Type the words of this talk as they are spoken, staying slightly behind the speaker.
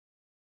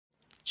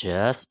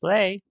Just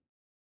play.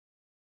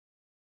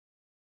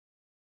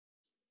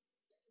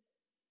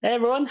 Hey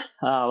everyone,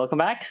 welcome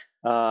back.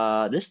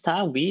 This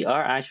time we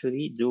are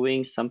actually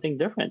doing something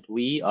different.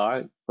 We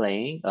are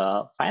playing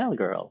Final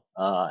Girl,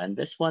 and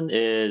this one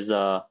is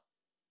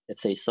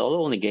it's a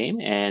solo only game,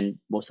 and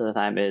most of the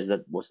time is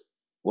that what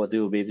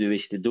we'll be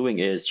basically doing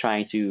is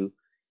trying to.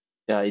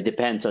 It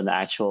depends on the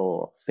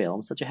actual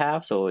films that you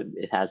have, so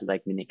it has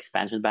like mini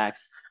expansion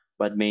packs.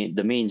 But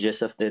the main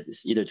gist of it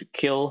is either to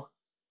kill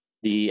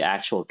the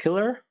actual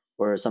killer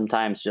or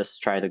sometimes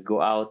just try to go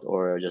out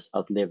or just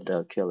outlive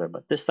the killer.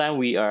 But this time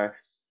we are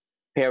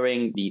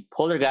pairing the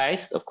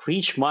Poltergeist of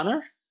Creech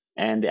Manor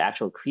and the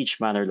actual Creech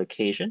Manor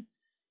location.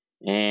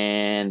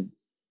 And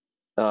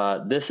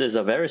this is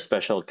a very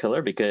special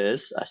killer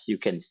because, as you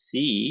can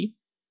see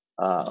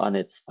on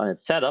its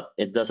setup,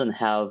 it doesn't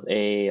have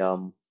a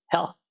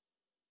health,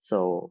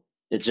 so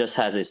it just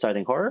has a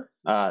starting horror.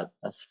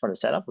 That's for the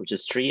setup, which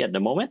is 3 at the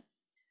moment.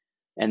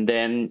 And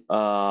then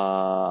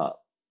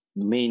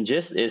the main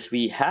gist is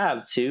we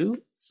have to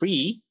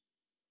free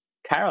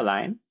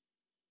Caroline.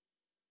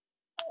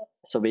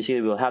 So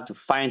basically, we'll have to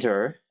find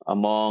her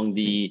among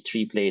the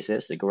 3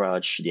 places: the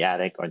garage, the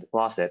attic, or the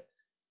closet,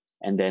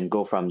 and then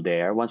go from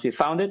there. Once we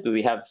found it,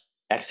 we have to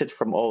exit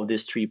from all of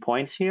these 3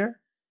 points here,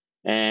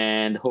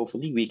 and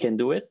hopefully we can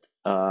do it.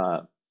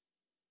 The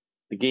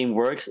game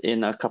works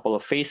in a couple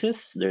of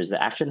phases. There's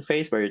the action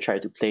phase where you try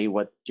to play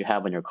what you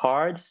have on your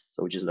cards,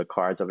 so which is the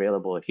cards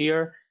available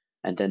here,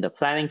 and then the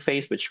planning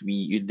phase, which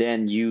you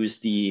then use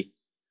the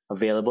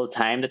available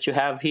time that you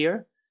have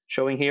here,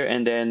 showing here,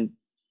 and then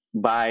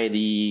by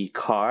the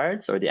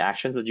cards or the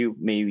actions that you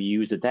may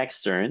use the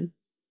next turn.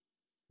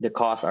 The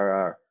costs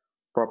are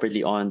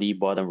appropriately on the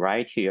bottom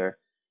right here,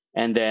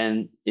 and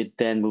then it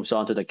then moves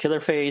on to the killer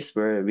phase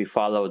where we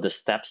follow the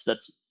steps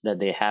that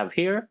they have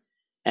here,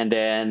 and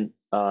then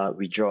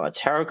we draw a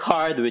tarot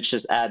card, which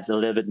just adds a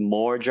little bit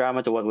more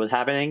drama to what was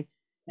happening.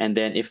 And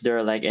then if there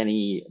are like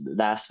any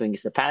last thing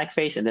is the panic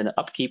phase, and then the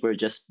upkeeper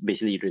just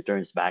basically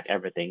returns back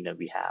everything that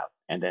we have,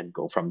 and then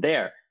go from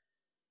there.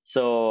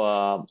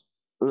 So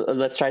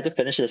let's try to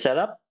finish the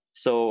setup.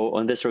 So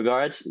on this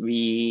regards,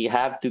 we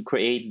have to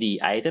create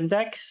the item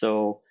deck.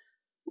 So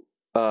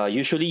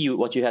usually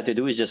what you have to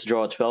do is just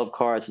draw 12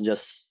 cards and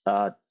just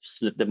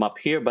split them up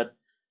here. But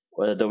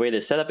the way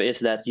the setup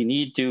is that you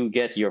need to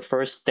get your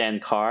first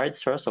 10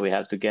 cards first. So we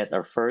have to get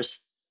our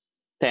first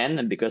 10,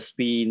 and because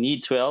we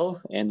need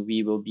 12 and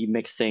we will be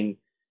mixing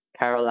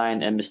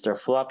Caroline and Mr.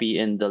 Floppy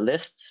in the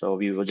list, so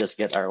we will just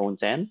get our own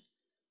 10.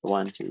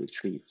 1, 2,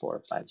 3,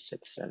 4, 5,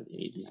 6, 7,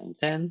 8, 9,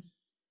 10. And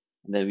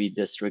then we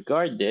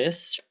disregard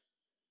this.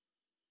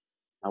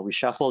 Now we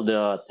shuffle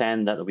the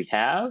 10 that we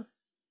have.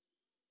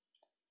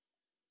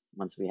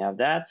 Once we have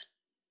that,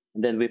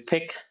 and then we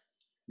pick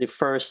the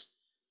first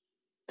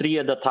 3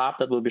 at the top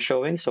that we'll be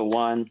showing. So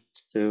 1,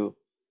 2,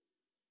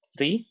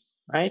 3,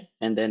 right?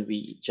 And then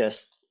we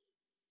just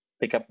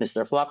pick up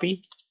Mr.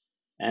 Floppy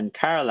and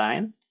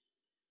Caroline,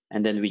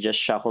 and then we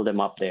just shuffle them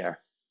up there.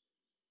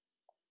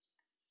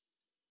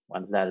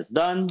 Once that is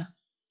done,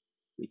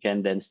 we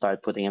can then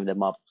start putting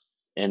them up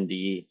in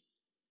the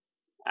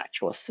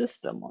actual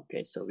system.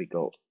 Okay, so we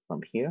go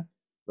from here: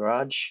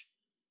 garage,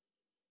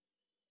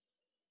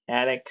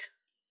 attic,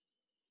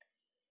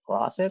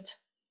 closet.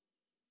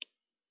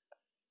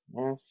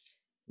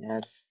 Yes,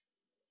 yes.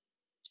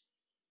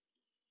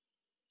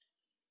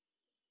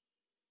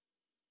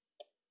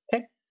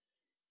 Okay,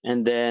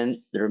 and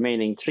then the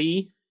remaining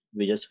 3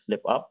 we just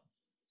flip up.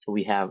 So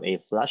we have a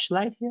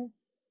flashlight here.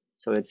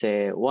 So it's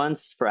a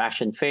once per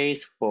action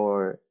phase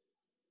for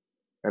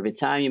every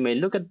time. You may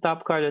look at the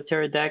top card of the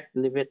tarot deck,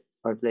 leave it,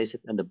 or place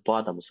it at the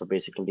bottom. So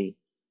basically,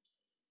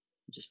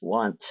 just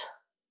want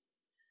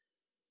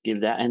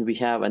give that, and we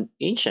have an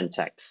ancient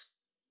text.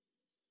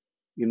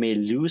 You may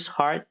lose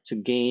heart to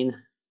gain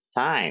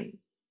time.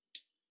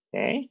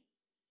 Okay,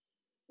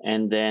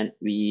 and then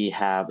we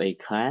have a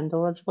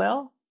candle as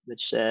well,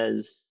 which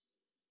says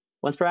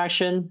once per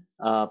action,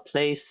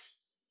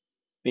 place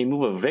may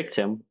move a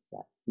victim.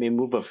 May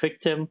move a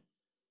victim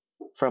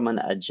from an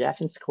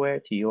adjacent square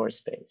to your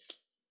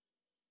space.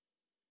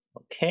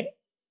 Okay,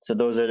 so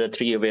those are the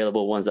 3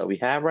 available ones that we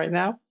have right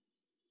now.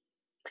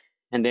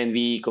 And then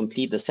we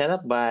complete the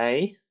setup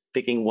by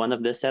picking one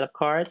of the setup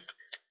cards,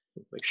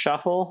 quick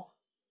shuffle,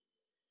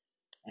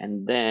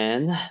 and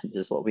then this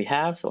is what we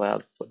have. So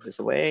I'll put this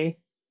away.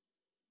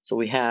 So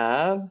we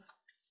have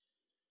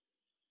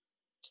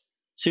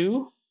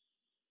 2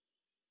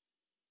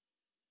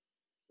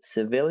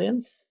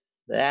 civilians,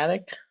 the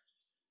attic,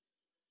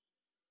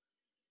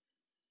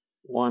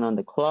 1 on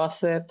the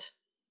closet,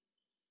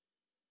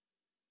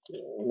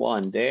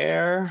 1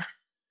 there,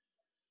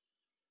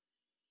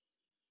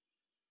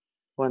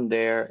 1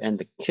 there, and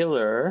the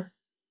killer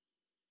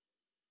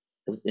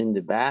is in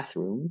the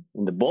bathroom,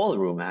 in the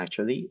ballroom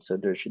actually. So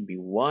there should be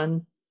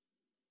 1.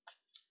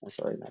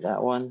 Sorry, not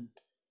that one.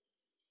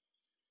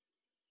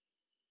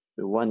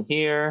 1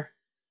 here,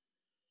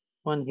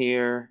 1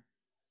 here,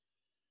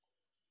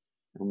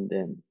 and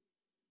then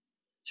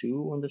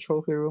 2 on the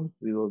trophy room.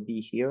 We will be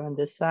here on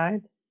this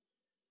side.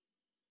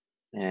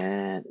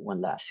 And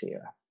one last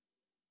here.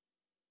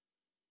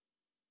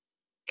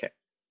 Okay.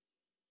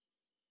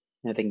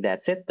 I think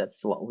that's it.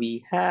 That's what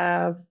we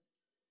have.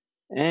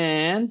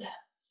 And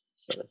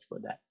so let's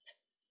put that.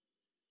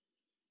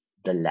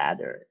 The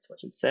ladder is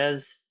what it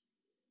says.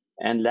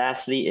 And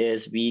lastly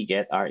is we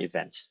get our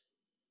event.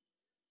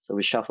 So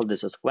we shuffle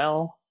this as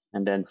well.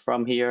 And then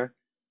from here,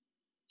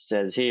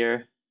 says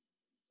here,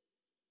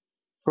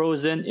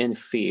 frozen in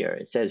fear.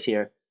 It says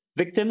here,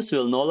 victims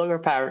will no longer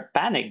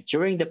panic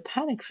during the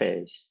panic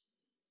phase.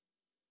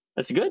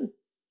 That's good.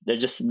 They're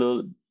just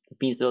will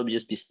means they'll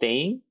just be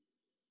staying.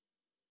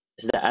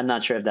 Is that I'm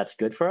not sure if that's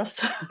good for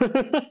us.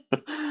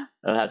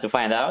 I'll have to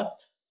find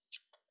out.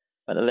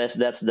 But unless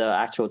that's the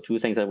actual two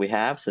things that we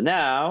have. So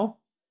now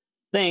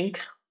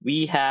think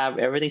we have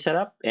everything set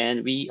up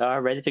and we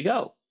are ready to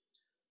go.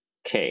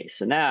 Okay,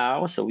 so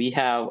now we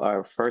have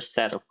our first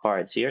set of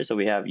cards here. So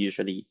we have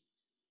usually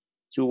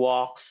 2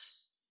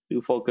 walks,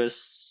 2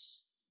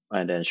 focus,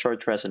 and then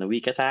short rest and a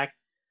weak attack.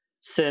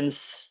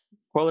 Since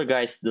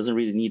Poltergeist doesn't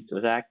really need to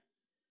attack,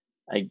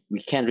 we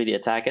can't really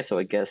attack it, so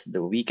I guess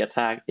the weak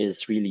attack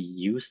is really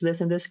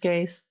useless in this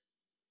case.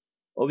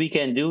 What we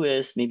can do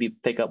is maybe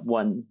pick up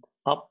 1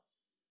 up.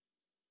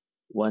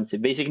 Once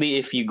basically,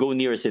 if you go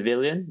near a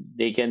civilian,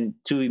 they can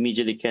 2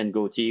 immediately can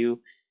go to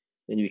you,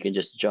 then we can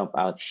just jump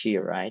out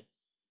here, right?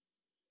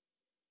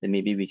 Then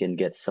maybe we can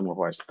get some of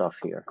our stuff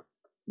here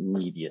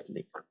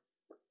immediately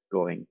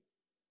going.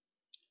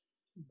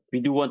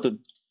 We do want to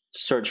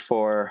search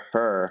for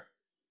her.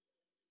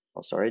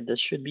 Oh, sorry, this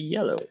should be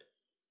yellow.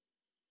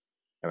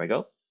 There we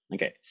go.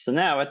 Okay, so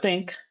now I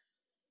think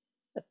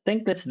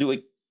let's do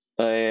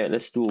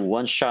let's do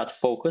 1-shot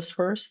focus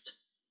first,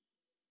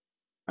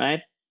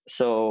 right?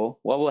 So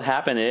what will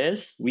happen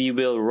is we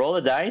will roll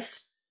a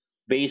dice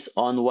based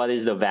on what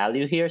is the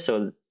value here.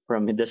 So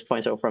from this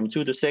point, so from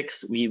 2 to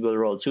 6, we will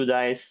roll 2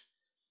 dice.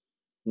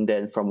 And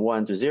then from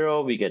 1 to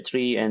 0, we get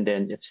 3. And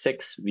then if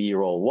 6, we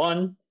roll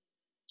 1.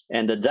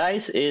 And the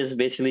dice is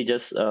basically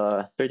just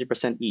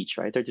 30% each,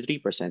 right?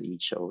 33%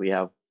 each. So we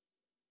have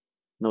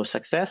no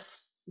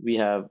success. We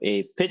have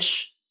a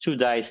pitch 2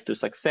 dice to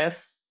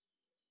success,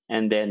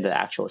 and then the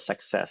actual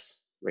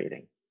success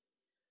rating.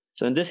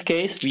 So in this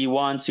case, we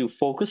want to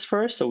focus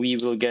first. So we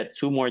will get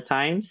 2 more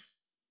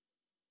times.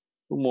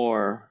 2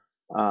 more.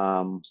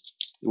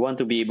 We want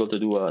to be able to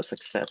do a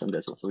success on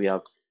this one. So we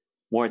have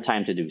more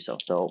time to do so.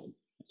 So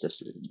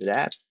just do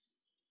that.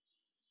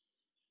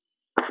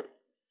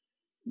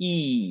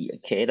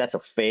 Okay, that's a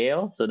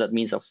fail. So that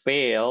means a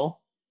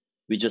fail.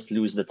 We just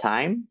lose the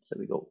time. So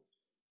we go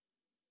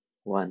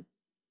 1,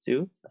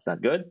 2. That's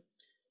not good.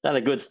 It's not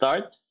a good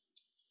start.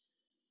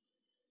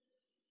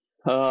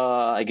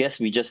 I guess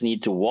we just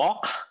need to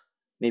walk.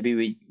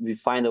 Maybe we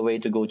find a way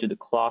to go to the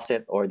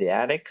closet or the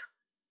attic.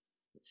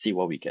 Let's see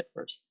what we get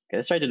first. Okay,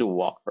 let's try to do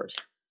walk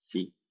first. Let's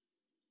see.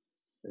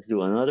 Let's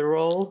do another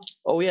roll.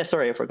 Oh yeah,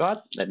 sorry, I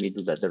forgot. Let me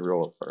do the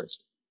roll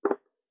first.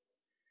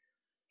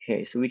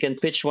 Okay, so we can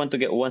pitch 1 to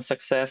get 1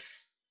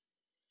 success.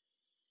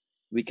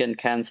 We can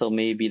cancel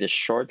maybe the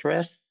short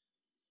rest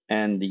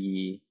and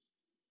the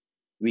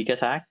weak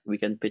attack. We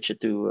can pitch it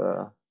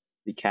to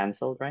be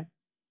canceled, right?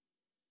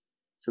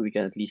 So we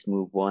can at least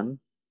move 1.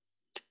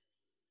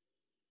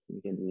 We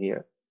can do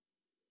here.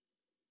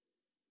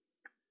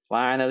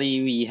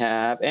 Finally, we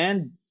have,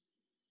 and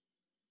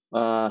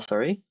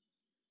sorry,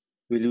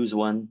 we lose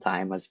 1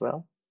 time as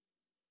well.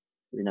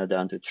 We're now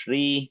down to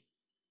 3.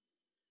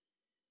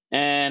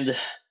 And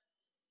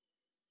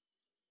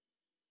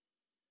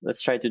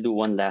let's try to do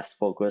 1 last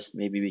focus.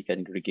 Maybe we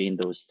can regain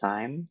those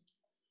time.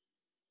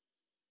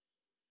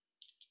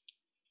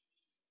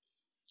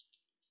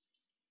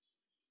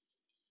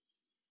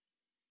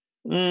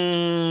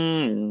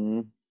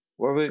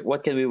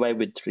 What can we buy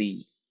with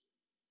 3?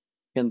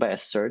 We can buy a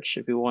search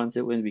if we want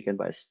to, and we can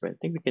buy a sprint. I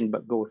think we can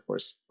go for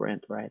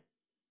sprint, right?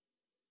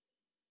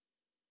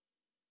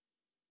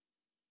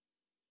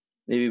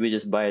 Maybe we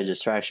just buy a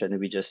distraction and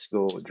we just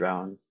go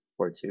drown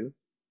for 2.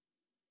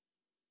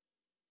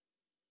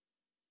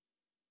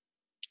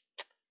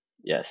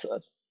 Yes.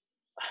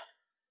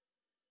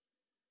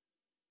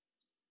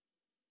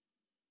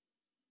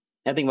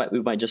 I think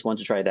we might just want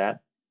to try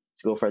that.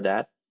 Let's go for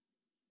that.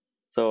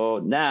 So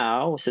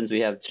now, since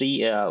we have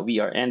 3, we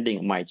are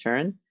ending my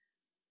turn.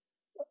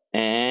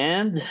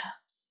 And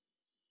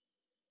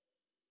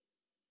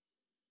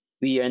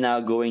we are now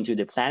going to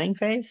the planning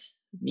phase.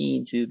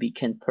 Means we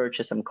can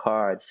purchase some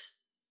cards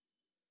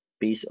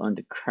based on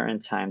the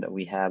current time that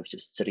we have,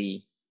 just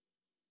 3.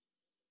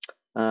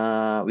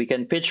 We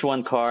can pitch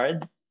 1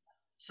 card,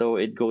 so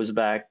it goes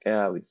back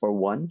for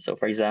 1. So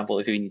for example,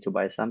 if you need to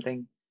buy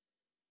something,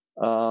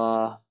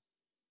 I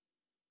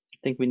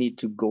think we need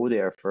to go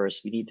there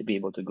first. We need to be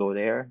able to go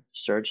there,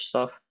 search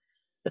stuff.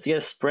 Let's get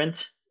a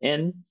sprint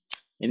in,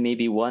 and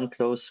maybe 1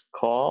 close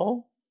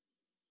call.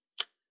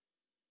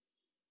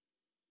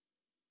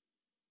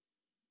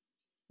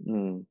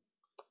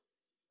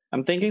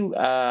 I'm thinking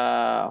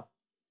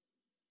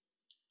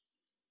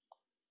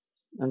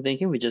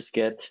we just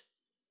get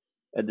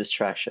a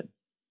distraction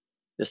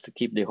just to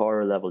keep the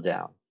horror level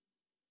down.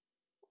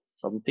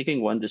 So I'm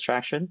taking one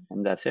distraction,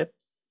 and that's it.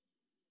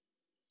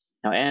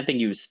 Now anything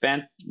you've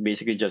spent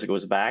basically just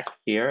goes back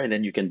here, and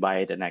then you can buy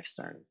it the next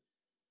turn.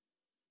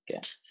 Okay.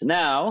 So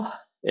now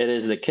it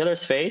is the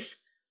killer's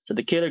phase. So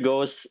the killer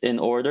goes in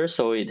order.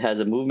 So it has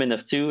a movement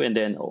of 2 and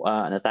then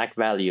an attack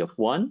value of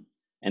 1.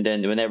 And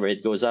then whenever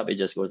it goes up, it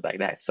just goes like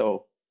that.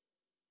 So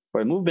for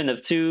a movement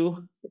of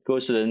 2, it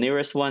goes to the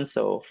nearest one.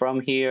 So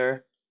from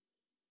here,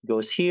 it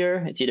goes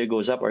here. It either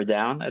goes up or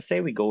down. Let's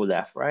say we go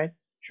left, right?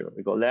 Sure,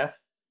 we go left.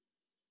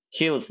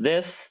 Kills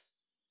this.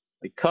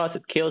 Because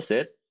it kills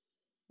it,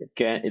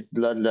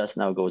 bloodlust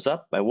now goes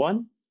up by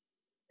 1.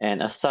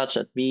 And as such,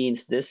 that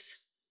means the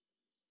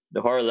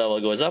horror level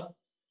goes up,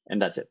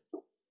 and that's it.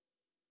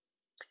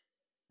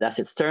 That's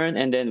its turn,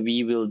 and then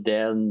we will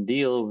then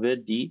deal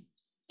with the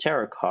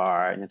terror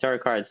card. And the terror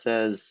card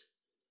says,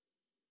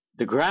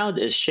 the ground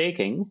is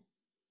shaking.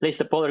 Place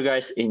the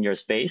poltergeist in your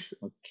space.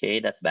 Okay,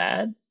 that's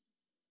bad.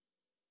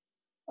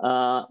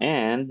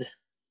 And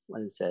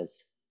what it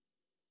says,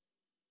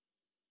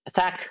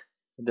 attack.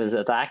 It does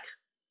attack.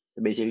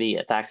 It basically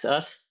attacks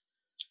us.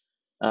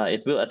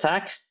 It will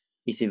attack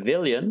a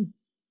civilian,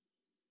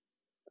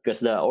 because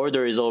the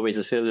order is always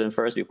a civilian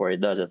first before it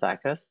does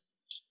attack us.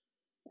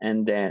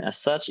 And then as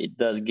such, it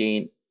does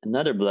gain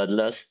another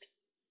bloodlust,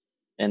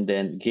 and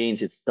then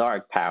gains its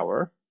dark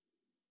power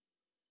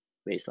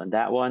based on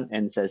that one,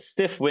 and says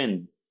stiff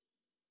wind.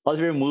 All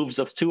your moves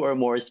of 2 or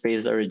more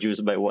spaces are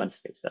reduced by 1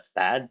 space. That's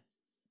bad.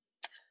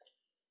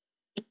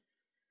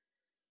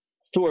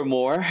 It's 2 or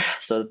more,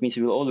 so that means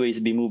you will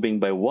always be moving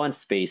by 1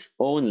 space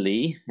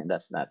only, and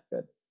that's not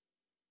good.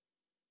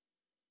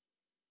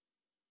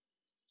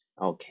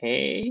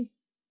 Okay.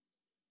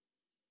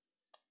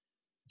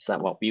 Is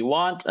that what we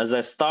want as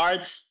a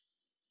start?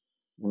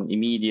 An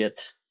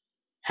immediate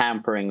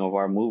hampering of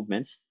our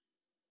movements.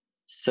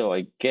 So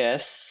I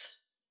guess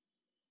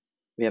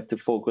we have to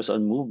focus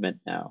on movement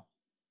now.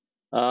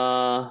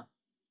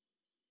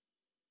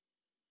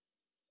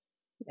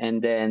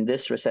 And then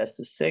this resets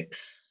to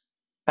 6.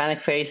 Panic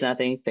phase,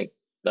 nothing. Take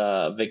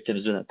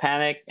victims do not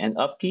panic. And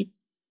upkeep.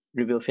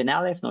 Reveal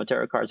finale if no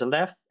terror cards are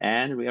left.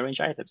 And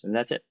rearrange items. And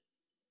that's it.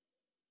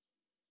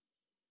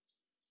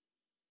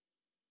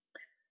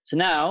 So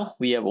now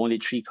we have only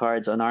 3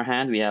 cards on our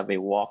hand. We have a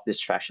walk,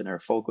 distraction, or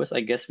focus.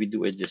 I guess we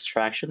do a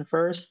distraction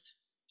first.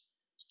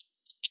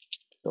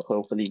 So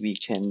hopefully we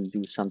can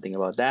do something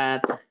about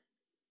that.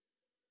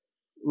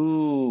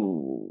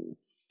 Ooh.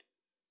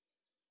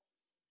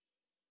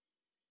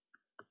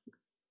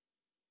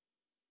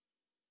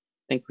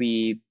 I think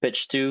we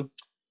pitch 2.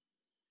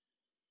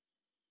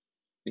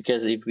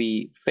 Because if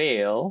we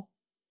fail,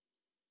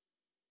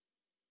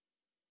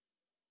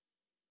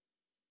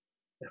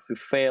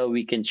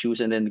 we can choose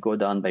and then go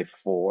down by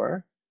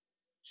 4.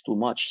 It's too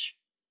much.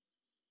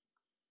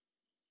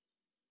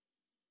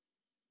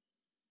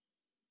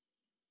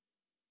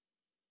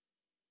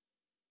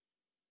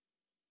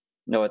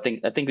 No, I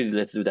think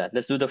let's do that.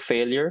 Let's do the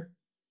failure,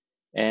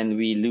 and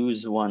we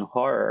lose 1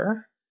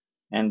 horror,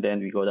 and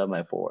then we go down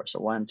by 4. So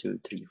 1, 2,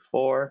 3,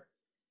 4.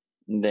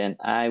 And then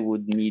I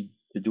would need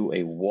to do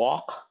a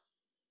walk.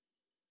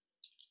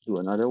 Do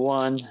another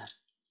one.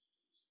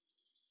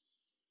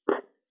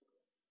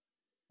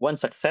 1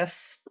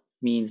 success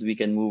means we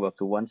can move up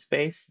to 1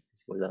 space.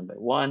 Let's go down by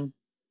 1.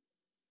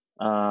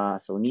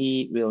 So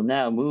we'll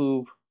now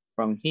move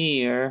from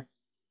here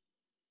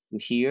to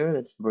here.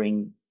 Let's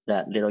bring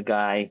that little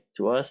guy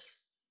to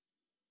us.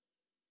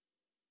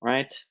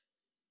 Right?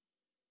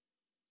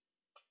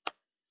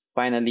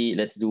 Finally,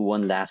 let's do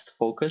 1 last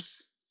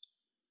focus.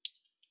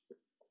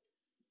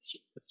 Let's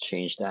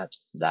change that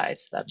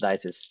dice. That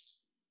dice is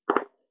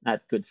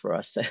not good for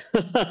us.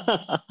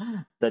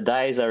 The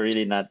dice are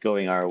really not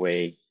going our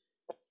way.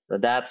 So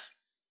that's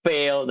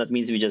fail. That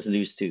means we just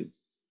lose 2.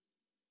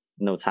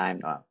 No time.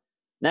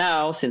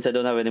 Now, since I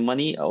don't have any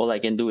money, all I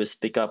can do is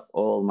pick up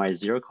all my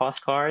 0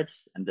 cost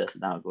cards, and this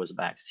now goes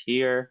back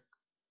here.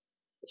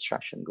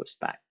 Distraction goes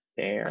back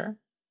there.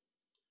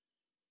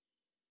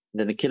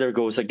 Then the killer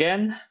goes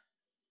again.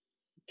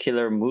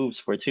 Killer moves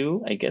for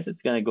 2. I guess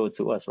it's gonna go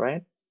to us,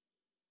 right?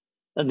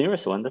 The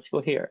nearest one. Let's go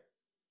here.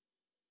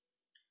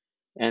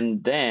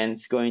 And then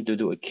it's going to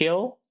do a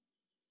kill.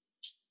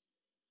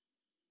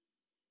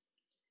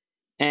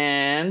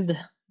 And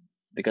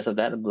because of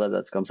that, the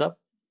bloodlust comes up.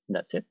 And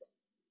that's it.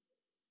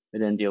 We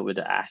then deal with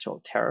the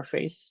actual terror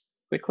phase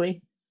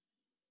quickly.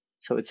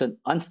 So it's an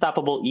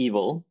unstoppable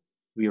evil.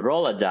 We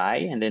roll a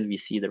die, and then we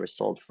see the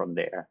result from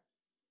there.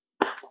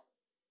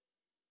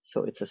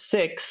 So it's a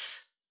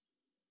 6.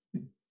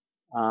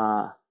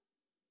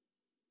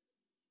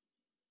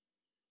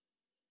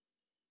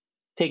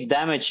 Take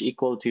damage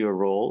equal to your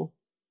roll.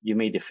 You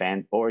may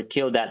defend or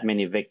kill that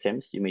many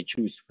victims. You may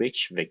choose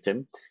which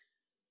victim.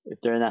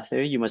 If they're not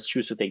there, you must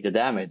choose to take the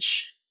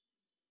damage.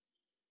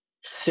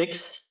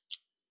 6.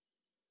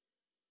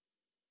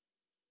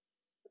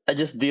 I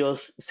just deal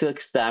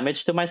 6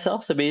 damage to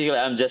myself. So basically,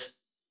 I'm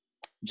just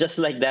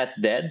like that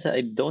dead.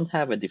 I don't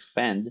have a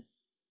defend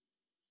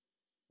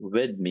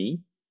with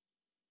me.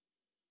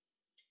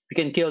 We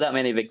can kill that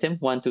many victims.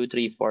 1, 2,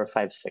 3, 4,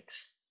 5,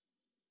 6.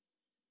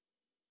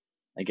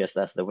 I guess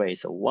that's the way.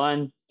 So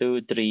 1,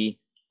 2, 3,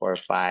 4,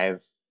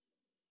 5,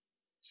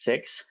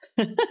 6.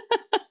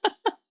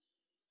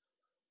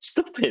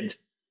 Stupid.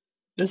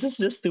 This is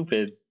just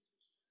stupid.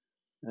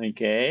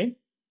 Okay,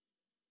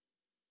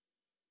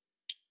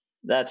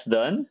 that's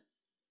done.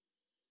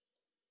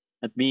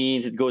 That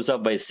means it goes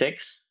up by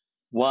 6.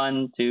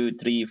 1, 2,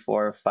 3,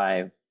 4,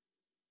 5.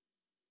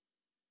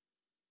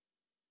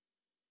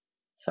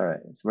 Sorry,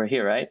 we're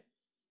here, right?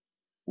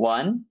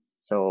 1.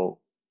 So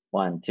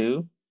 1,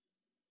 2,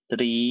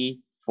 3,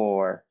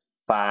 4,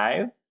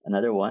 5.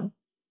 Another one.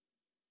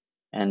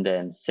 And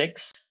then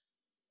 6.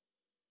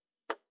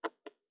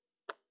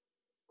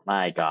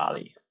 My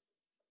golly.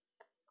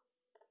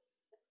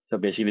 So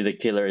basically the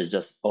killer is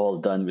just all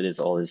done with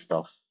all his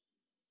stuff.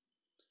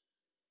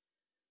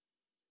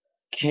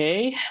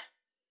 Okay.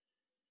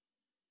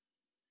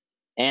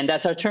 And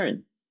that's our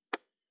turn.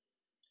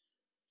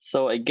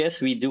 So I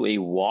guess we do a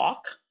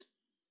walk.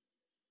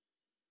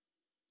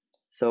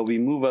 So we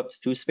move up to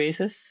 2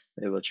 spaces.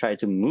 We will try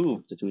to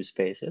move to 2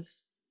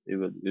 spaces. We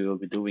will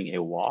be doing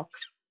a walk.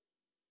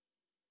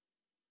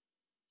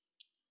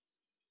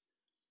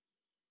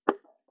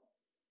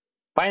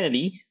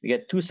 Finally, we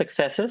get 2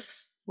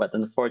 successes, but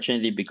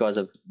unfortunately, because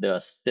of the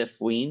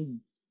stiff wind,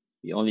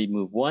 we only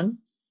move 1.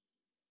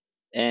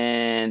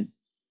 And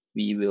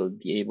we will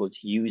be able to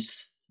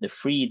use the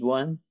freed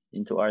one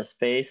into our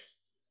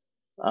space.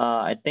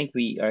 I think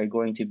we are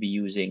going to be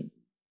using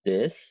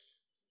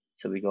this.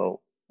 So we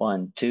go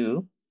 1,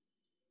 2,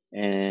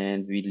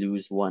 and we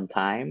lose 1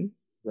 time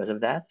because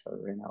of that. So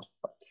we're now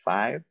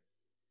 5.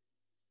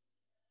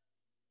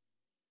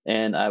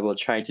 And I will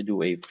try to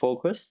do a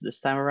focus this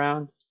time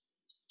around.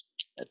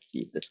 Let's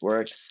see if this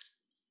works.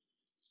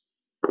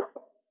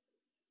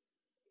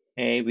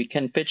 Hey, we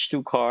can pitch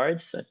 2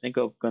 cards. I think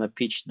I'm going to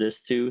pitch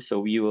this too. So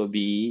we will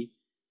be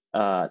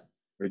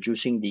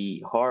reducing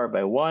the horror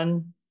by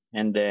 1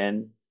 and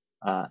then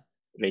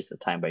raise the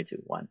time by 2.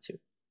 1, 2.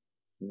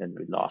 And then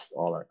we lost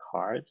all our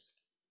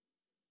cards.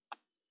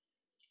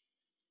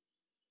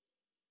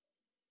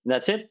 And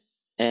that's it.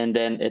 And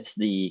then it's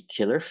the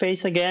killer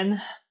phase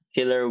again.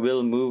 Killer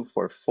will move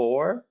for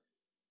 4.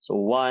 So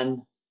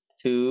 1,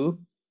 2,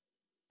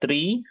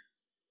 3.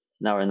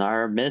 It's now in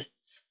our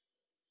midst.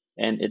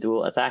 And it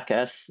will attack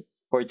us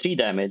for 3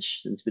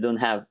 damage. Since we don't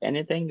have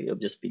anything, we'll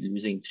just be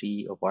losing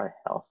 3 of our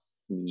health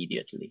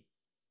immediately.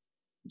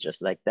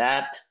 Just like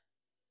that,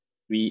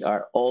 we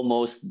are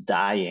almost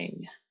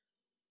dying.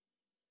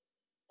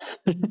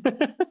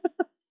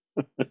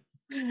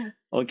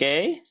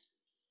 Okay,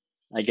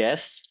 I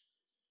guess.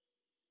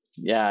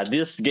 Yeah,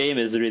 this game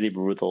is really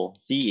brutal.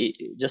 See,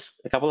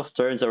 just a couple of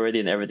turns already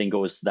and everything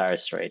goes dire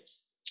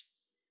straits.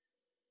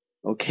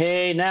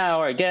 Okay,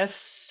 now I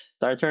guess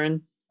it's our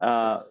turn.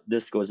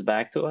 This goes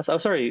back to us. Oh,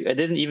 sorry, I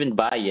didn't even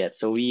buy yet.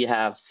 So we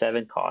have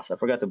 7 costs. I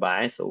forgot to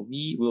buy. So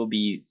we will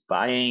be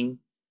buying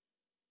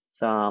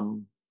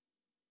some.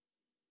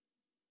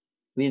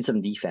 We need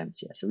some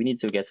defense. Yeah, so we need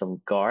to get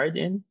some guard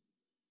in.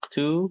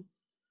 2.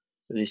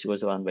 So this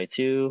goes 1 by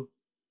 2.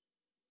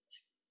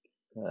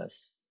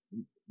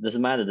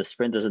 Doesn't matter. The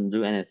sprint doesn't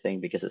do anything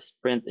because the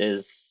sprint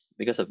is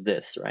because of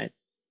this, right?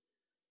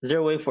 Is there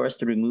a way for us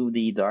to remove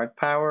the dark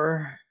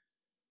power?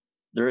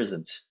 There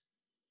isn't.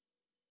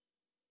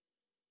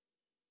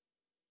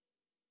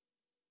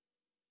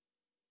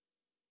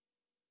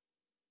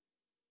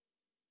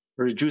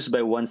 Reduced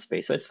by 1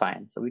 space, so it's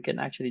fine. So we can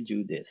actually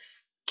do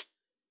this.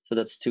 So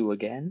that's 2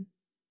 again.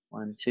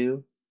 1,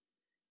 2.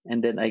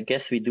 And then I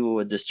guess we do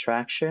a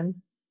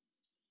distraction.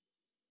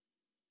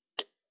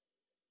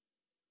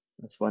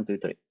 That's 1, 2,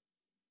 3.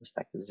 Goes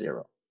back to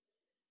 0.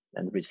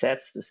 Then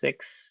resets to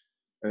 6.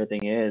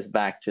 Everything is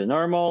back to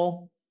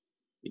normal.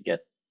 We get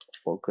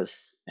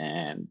focus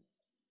and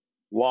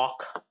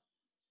walk.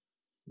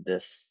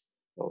 This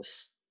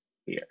goes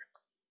here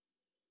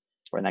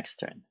for next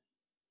turn.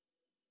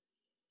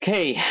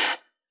 Okay.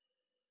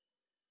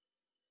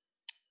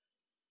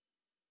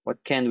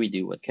 What can we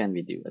do? What can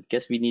we do? I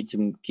guess we need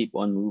to keep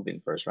on moving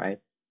first, right?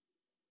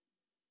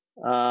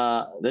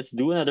 Let's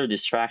do another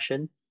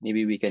distraction.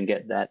 Maybe we can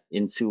get that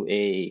into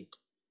a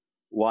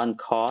 1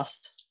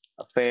 cost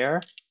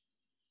affair.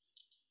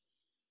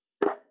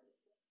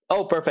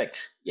 Oh,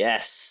 perfect.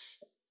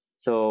 Yes.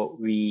 So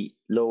we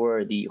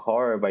lower the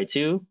horror by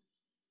 2.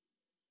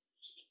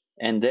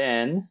 And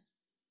then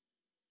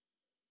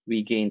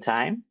we gain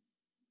time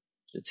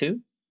to 2.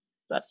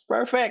 That's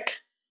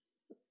perfect.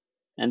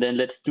 And then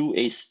let's do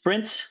a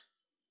sprint.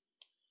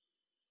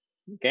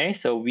 Okay,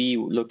 so we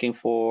looking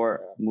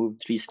for move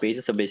 3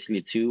 spaces, so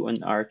basically 2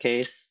 in our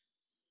case.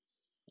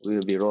 We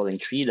will be rolling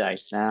 3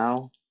 dice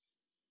now.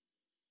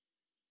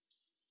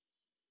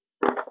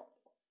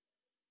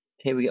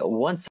 Okay, we got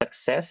 1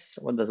 success.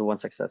 What does 1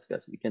 success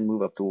get? We can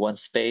move up to 1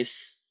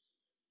 space,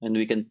 and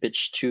we can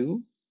pitch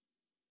 2.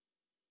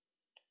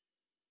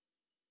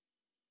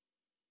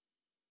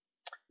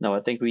 No,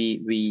 I think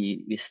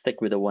we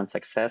stick with the 1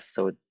 success.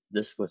 So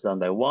this goes down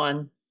by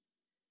 1,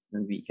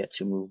 and we get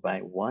to move by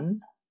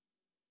 1.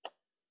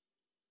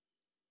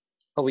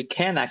 Oh, we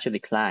can actually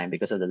climb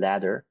because of the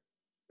ladder,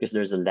 because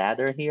there's a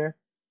ladder here.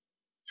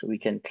 so we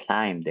can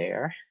climb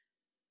there,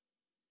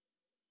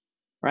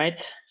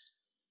 right?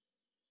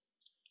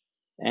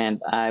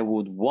 And I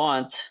would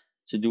want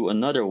to do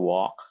another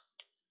walk,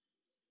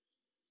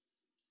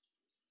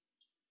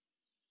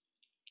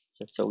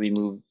 just so we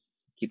move,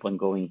 keep on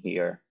going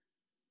here.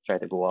 Try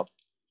to go up.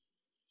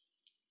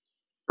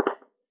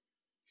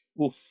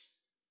 Oof.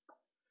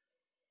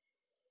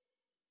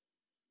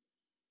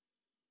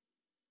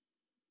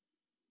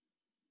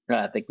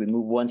 I think we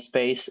move one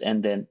space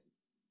and then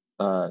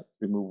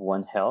remove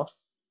one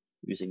health.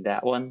 Using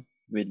that one,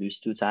 we lose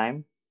 2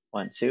 time.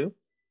 1, 2.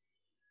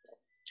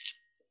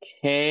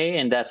 Okay,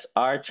 and that's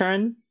our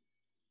turn.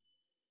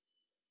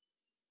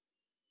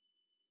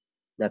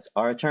 That's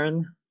our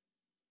turn.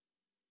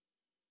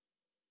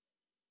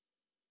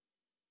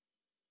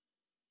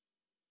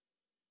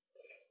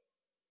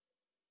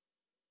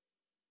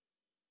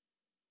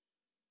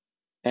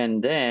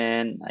 And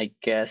then I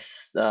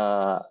guess it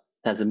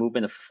has a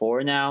movement of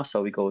 4 now,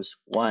 so it goes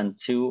 1,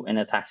 2, and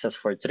attacks us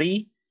for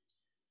 3.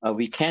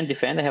 We can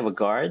defend. I have a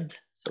guard,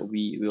 so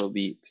we will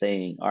be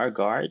playing our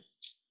guard.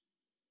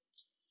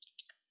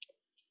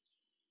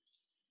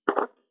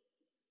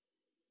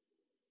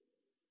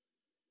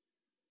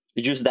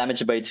 Reduce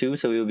damage by 2,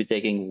 so we will be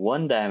taking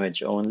 1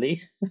 damage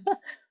only.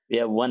 We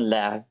have 1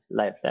 life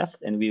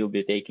left, and we will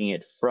be taking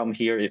it from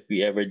here if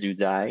we ever do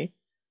die.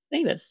 I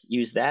think let's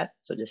use that.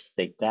 So just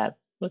take that,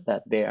 put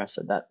that there.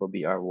 So that will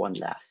be our one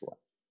last one.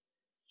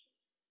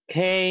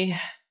 Okay.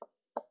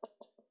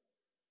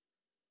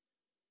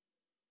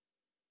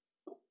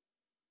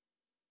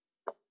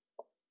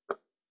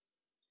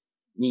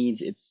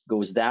 Means it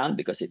goes down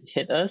because it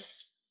hit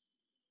us,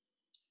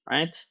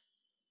 right?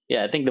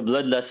 Yeah, I think the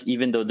bloodlust,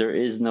 even though there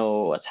is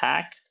no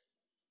attack,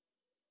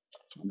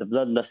 the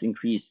bloodlust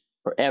increase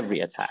for every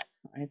attack,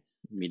 right?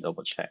 Let me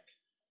double check.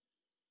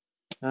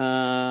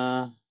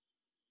 Uh,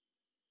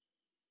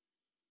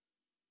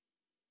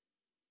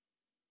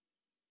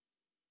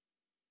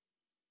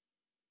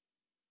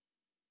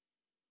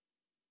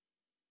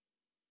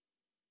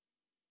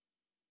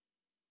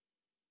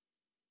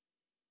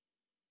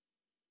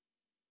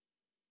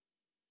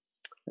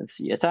 let's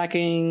see.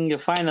 Attacking the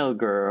final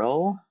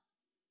girl.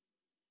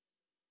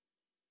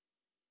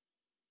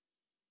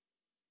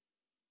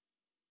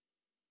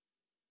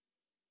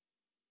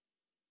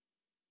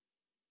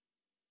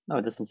 No,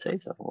 it doesn't say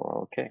so.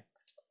 Oh, okay.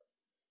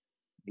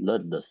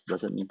 Bloodlust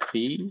doesn't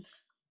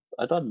increase.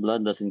 I thought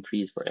bloodlust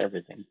increase for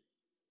everything.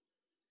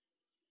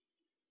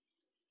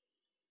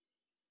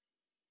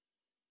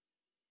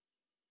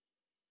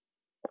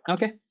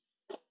 Okay.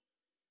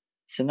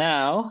 So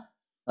now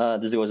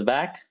this goes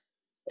back,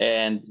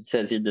 and it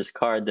says you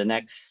discard the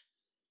next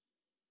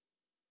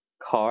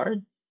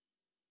card,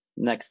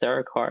 next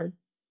tarot card,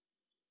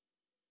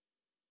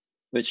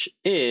 which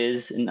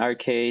is in our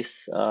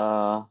case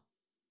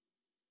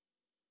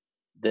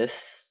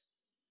this,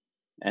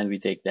 and we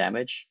take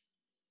damage.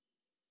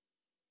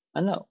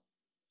 Oh no,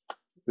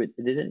 it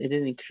didn't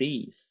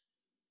increase,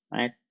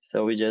 right?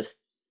 So we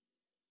just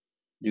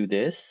do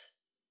this.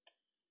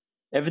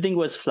 Everything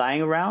was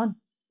flying around.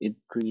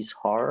 Increase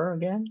horror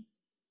again.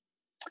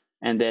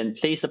 And then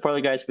place the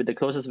poltergeist with the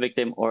closest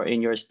victim or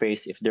in your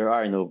space if there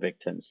are no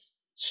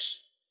victims.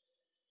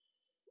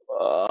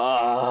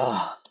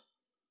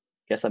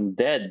 Guess I'm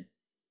dead.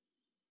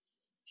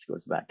 This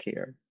goes back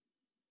here.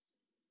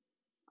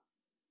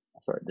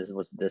 Sorry, this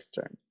was this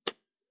turn.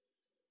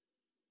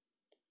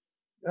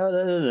 Oh,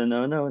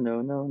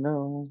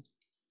 no.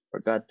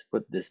 Forgot to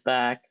put this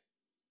back.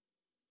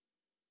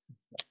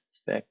 It's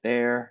back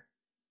there,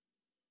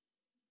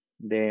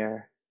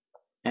 there,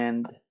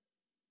 and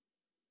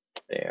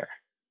there.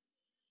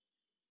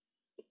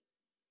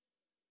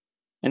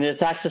 And it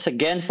attacks us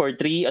again for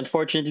 3.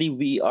 Unfortunately,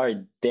 we are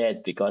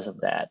dead because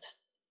of that.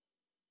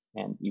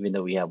 And even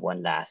though we have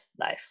 1 last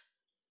life,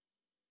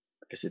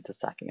 because it's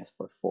attacking us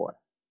for 4.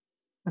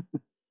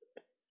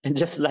 And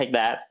just like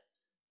that,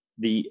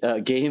 the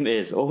game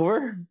is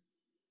over.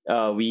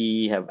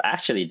 We have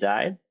actually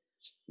died.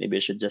 Maybe I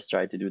should just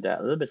try to do that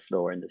a little bit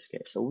slower in this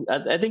case. So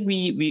I think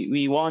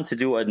we want to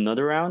do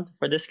another round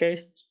for this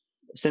case,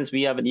 since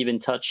we haven't even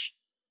touched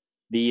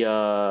the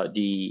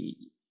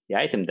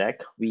item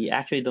deck. We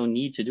actually don't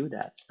need to do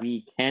that.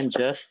 We can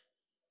just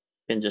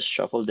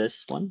shuffle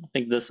this one. I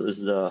think this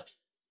was the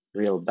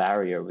real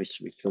barrier, which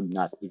we could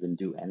not even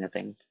do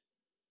anything.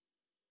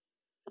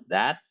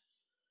 That,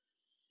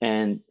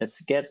 and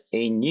let's get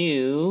a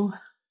new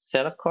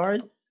setup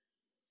card,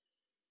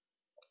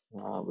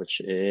 which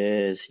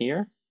is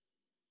here.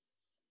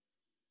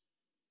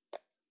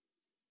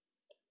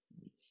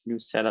 This new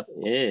setup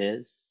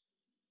is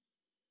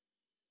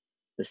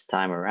this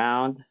time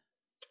around.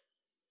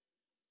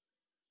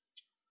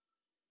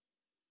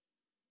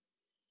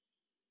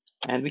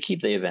 And we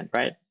keep the event,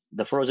 right?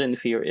 The Frozen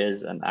Fear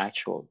is an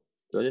actual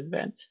good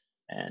event.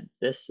 And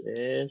this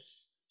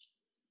is,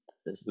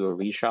 let's do a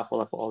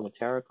reshuffle of all the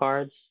tarot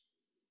cards.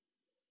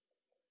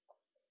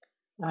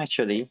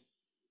 Actually,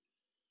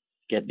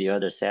 let's get the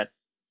other set.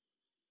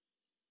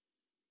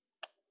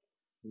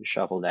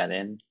 Reshuffle that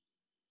in.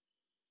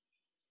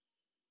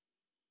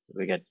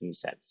 We get new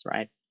sets,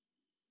 right?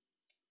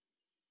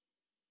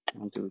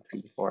 1, 2,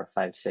 3, 4,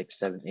 5, 6,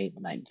 7, 8,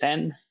 9,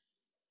 10.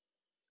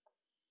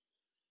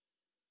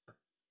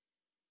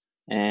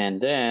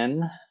 And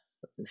then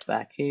put this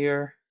back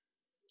here.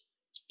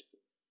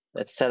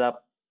 Let's set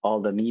up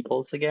all the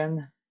meeples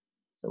again.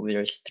 So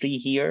there's 3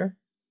 here.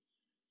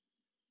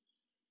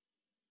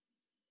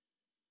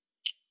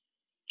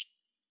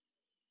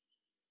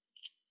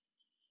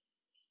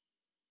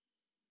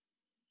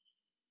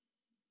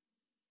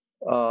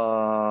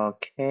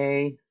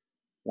 Okay,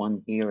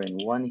 1 here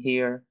and 1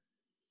 here.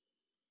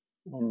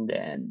 And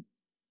then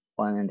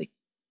 1 in the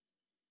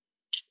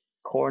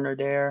corner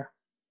there,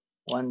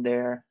 1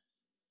 there,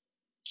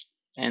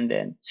 and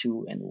then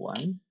 2 and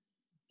 1.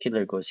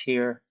 Killer goes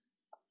here.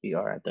 We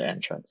are at the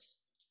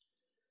entrance.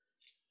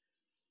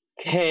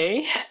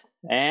 Okay,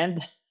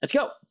 and let's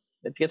go.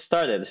 Let's get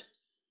started.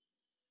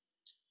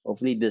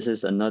 Hopefully this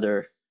is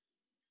another.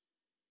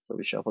 So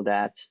we shuffle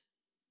that.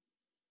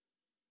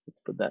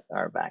 Let's put that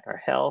our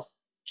health.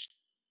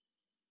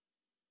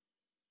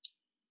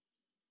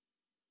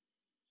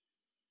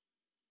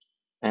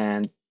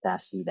 And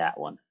lastly, that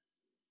one.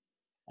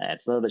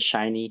 It's a little bit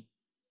shiny.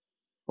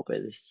 Hope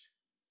it is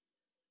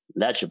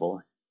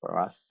legible for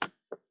us.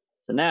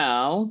 So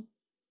now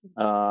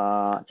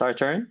it's our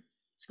turn.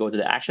 Let's go to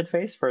the action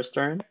phase. First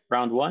turn,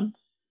 round 1.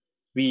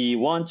 We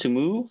want to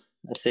move.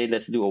 Let's say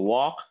let's do a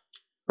walk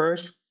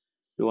first.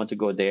 We want to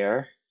go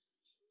there.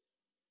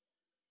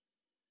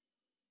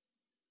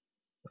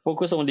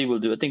 Focus only will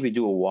do. I think we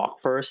do a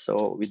walk first.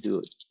 So we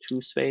do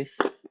 2 space.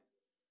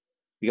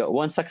 We got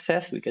 1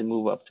 success. We can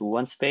move up to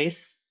 1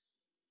 space.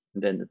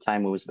 And then the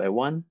time moves by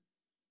 1.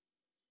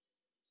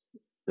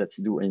 Let's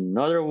do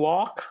another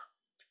walk.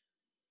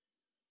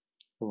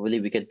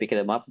 Hopefully we can pick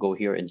them up, go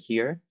here and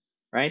here,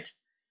 right?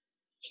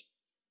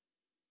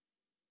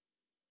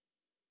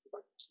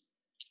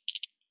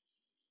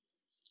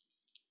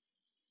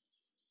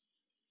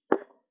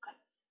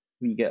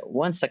 We get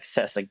 1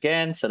 success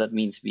again, so that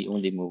means we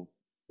only move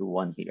to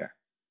 1 here.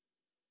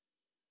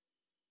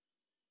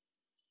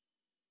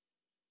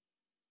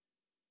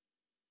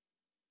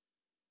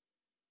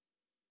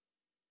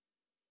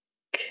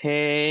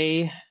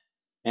 Okay,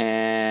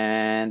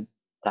 and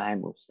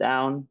time moves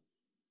down.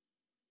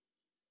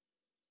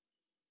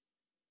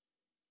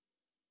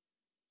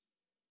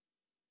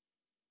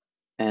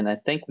 And I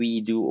think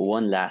we do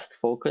 1 last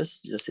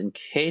focus, just in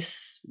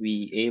case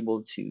we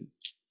able to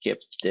keep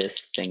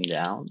this thing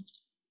down.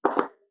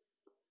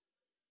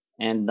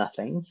 And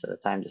nothing, so the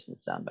time just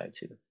moves down by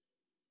 2.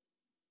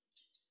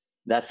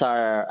 That's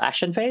our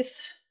action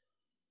phase.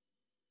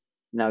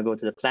 Now go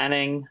to the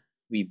planning.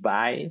 We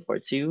buy for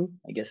 2.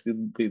 I guess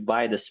we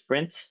buy the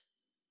sprint.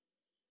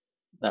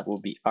 That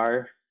will be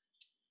our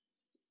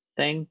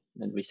thing.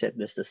 And we set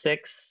this to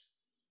 6.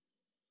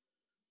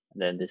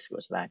 And then this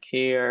goes back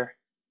here.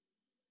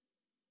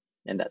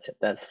 And that's it.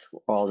 That's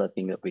all the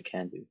thing that we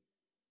can do.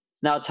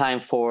 It's now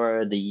time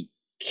for the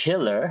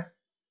killer.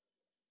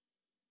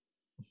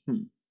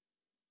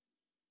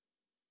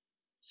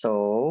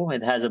 So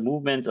it has a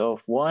movement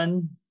of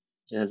 1.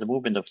 It has a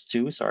movement of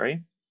 2,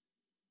 sorry.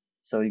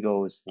 So he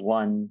goes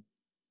 1,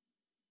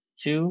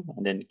 2,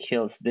 and then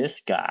kills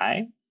this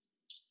guy.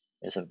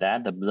 Because of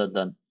that, the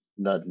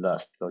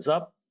bloodlust goes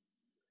up.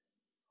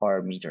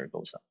 Horror meter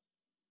goes up.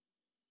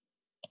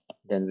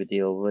 Then we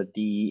deal with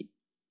the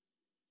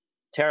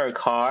tarot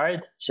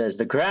card. Says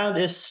the ground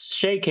is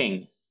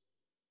shaking.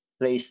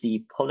 Place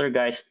the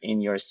poltergeist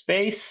in your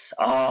space.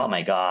 Oh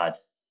my god.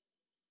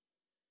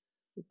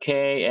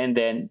 Okay, and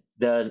then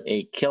does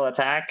a kill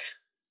attack.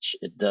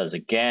 It does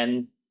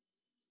again.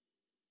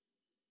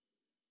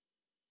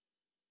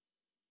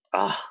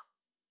 Ah,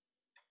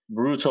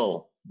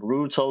 brutal,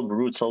 brutal,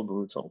 brutal,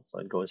 brutal. So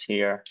it goes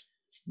here.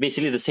 It's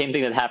basically the same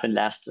thing that happened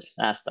last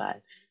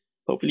time.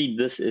 Hopefully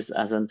this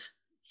isn't.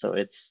 So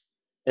it's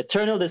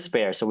eternal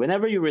despair. So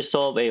whenever you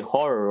resolve a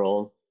horror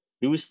roll,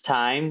 lose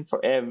time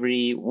for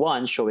every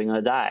 1 showing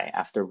a die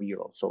after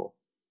reroll. So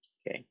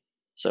okay,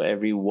 so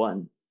every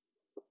 1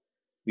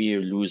 we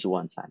lose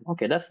 1 time.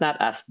 Okay, that's not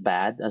as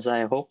bad as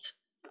I hoped.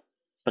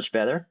 It's much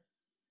better.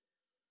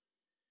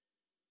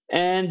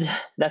 And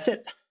that's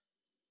it.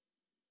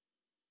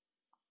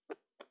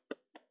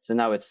 So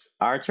now it's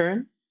our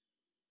turn.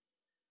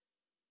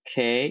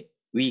 Okay,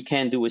 we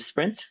can do a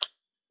sprint. I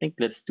think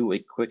let's do a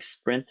quick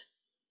sprint.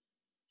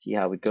 See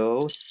how it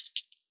goes.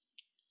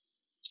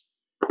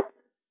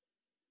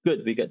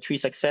 Good, we got 3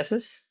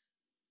 successes.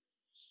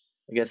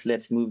 I guess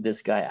let's move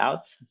this guy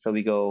out. So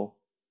we go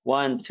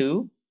 1,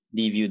 2,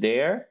 leave you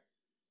there.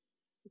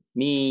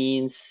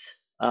 Means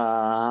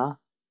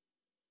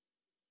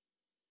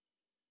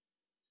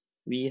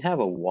we have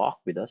a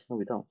walk with us. No,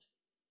 we don't.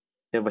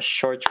 We have a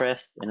short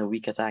rest and a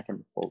weak attack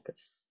and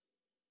focus.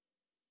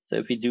 So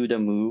if we do the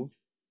move,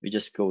 we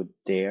just go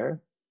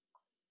there.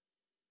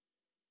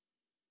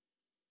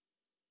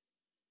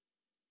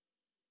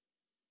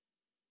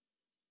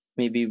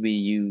 Maybe we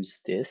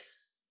use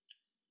this.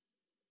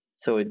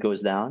 So it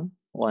goes down.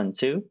 1,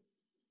 2.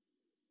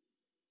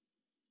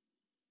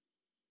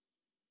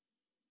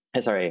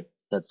 Sorry.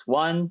 That's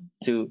 1,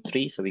 2,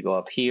 3. So we go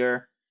up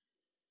here,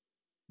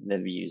 and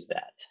then we use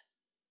that.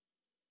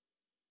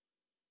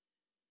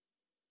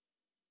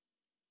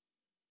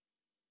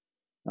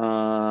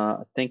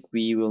 I think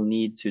we will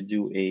need to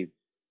do a.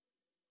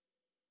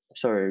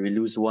 Sorry, we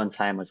lose 1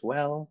 time as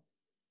well.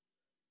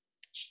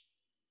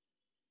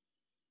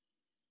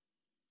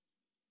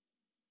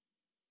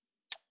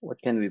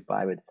 What can we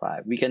buy with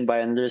 5? We can buy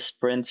another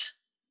sprint.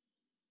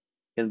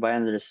 We can buy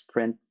another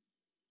sprint,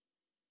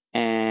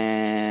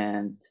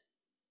 and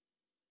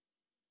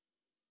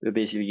we're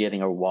basically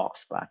getting our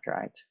walks back,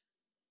 right?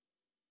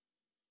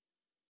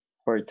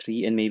 For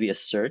 3, and maybe a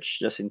search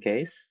just in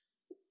case.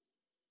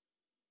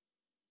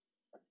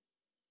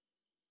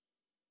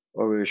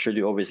 Or should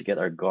we always get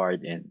our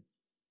guard in?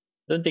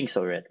 Don't think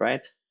so,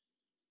 right?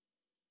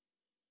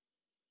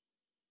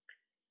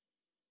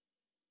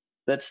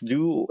 Let's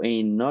do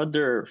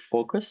another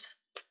focus,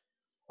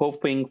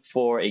 hoping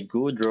for a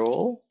good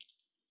roll.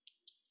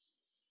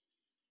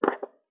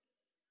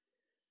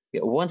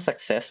 Get 1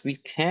 success. We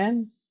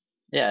can,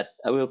 yeah,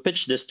 I will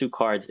pitch these 2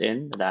 cards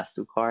in, the last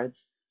 2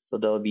 cards. So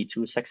there'll be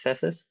 2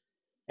 successes.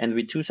 And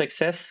with 2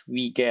 success,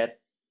 we get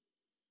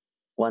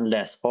 1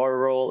 less power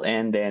roll,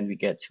 and then we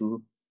get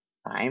 2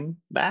 time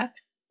back,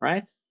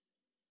 right?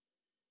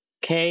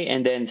 Okay,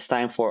 and then it's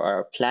time for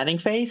our planning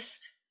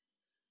phase.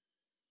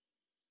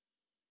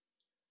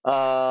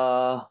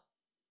 I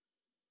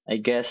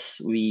guess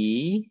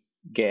we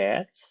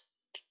get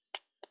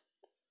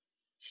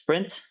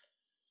sprint.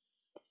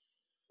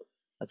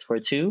 That's for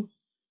 2.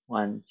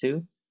 1,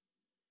 2.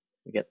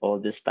 We get all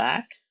this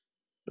back.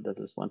 So that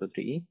is 1, 2,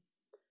 3.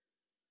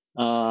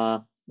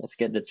 Let's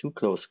get the 2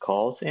 close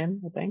calls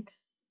in, I think.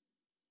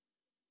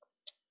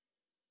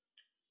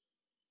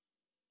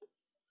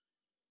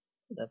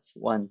 That's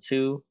 1,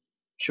 2.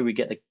 Should we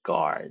get a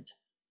guard?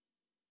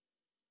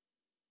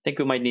 I think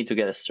we might need to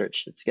get a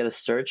search. Let's get a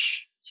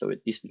search. So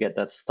at least we get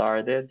that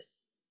started.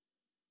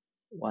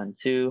 1,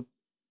 2.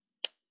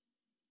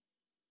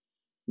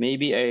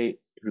 Maybe I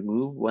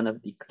remove one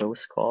of the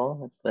close call.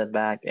 Let's put that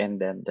back, and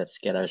then let's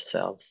get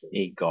ourselves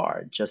a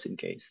guard just in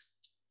case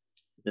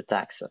it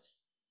attacks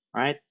us.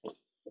 All right?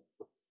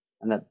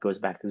 And that goes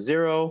back to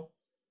 0.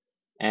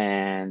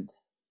 And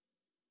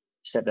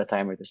set the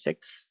timer to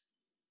 6.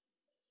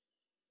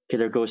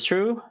 Killer goes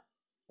through.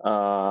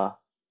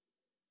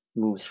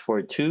 Moves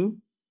for 2.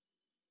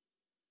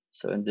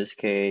 So in this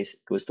case,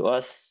 it goes to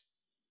us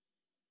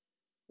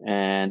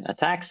and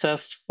attacks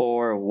us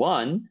for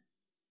 1.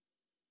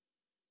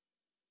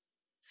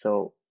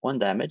 So 1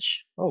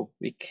 damage. Oh,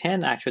 we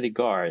can actually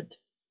guard.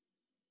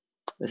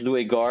 Let's do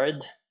a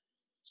guard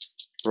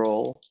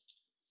roll.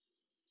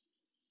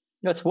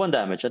 No, it's 1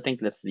 damage. I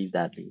think let's leave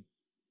that be.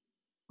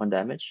 1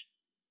 damage.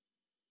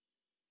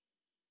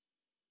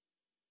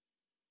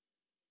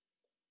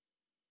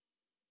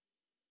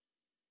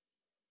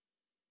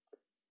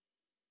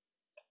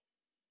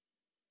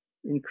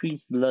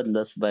 Increase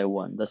bloodlust by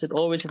 1. Does it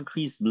always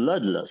increase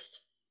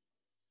bloodlust?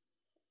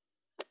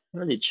 I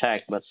already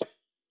checked, but it's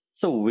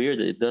so weird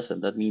that it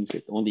doesn't. That means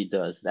it only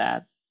does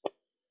that.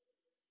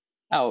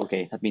 Oh,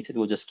 okay. That means it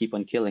will just keep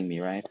on killing me,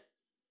 right?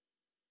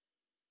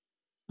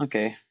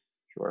 Okay,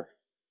 sure.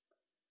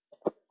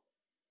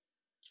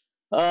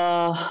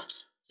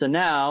 So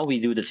now we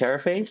do the terror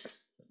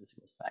phase. This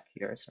goes back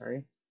here,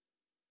 sorry.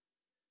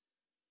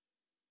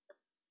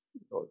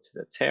 Go to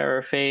the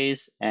terror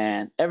phase,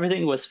 and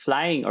everything was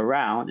flying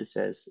around. It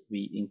says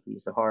we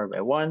increase the horror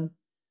by 1.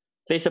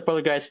 Place the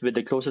poltergeist with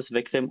the closest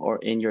victim or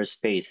in your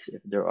space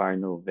if there are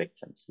no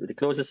victims. The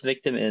closest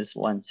victim is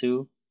 1,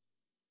 2,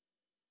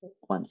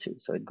 1, 2.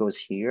 So it goes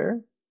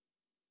here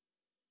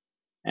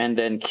and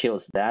then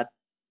kills that.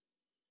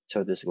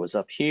 So this goes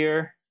up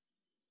here.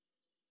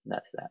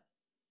 That's that.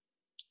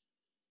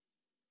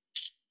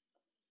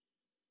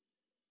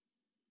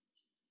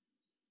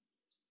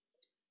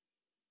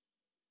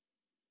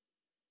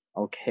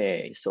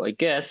 Okay, so I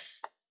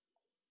guess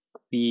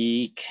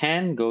we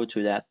can go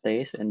to that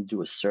place and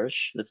do a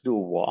search. Let's do a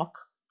walk.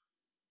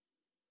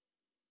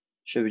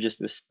 Should we just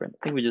do a sprint?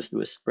 I think we just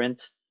do a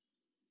sprint.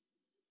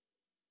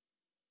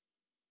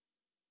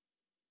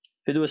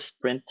 If we do a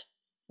sprint,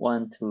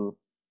 1, 2,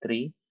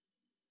 3,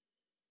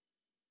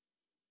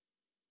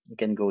 we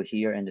can go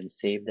here and then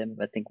save them.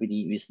 I think we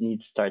need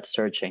to start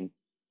searching,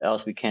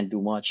 else we can't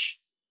do much.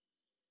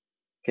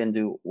 Can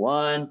do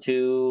 1,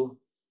 2,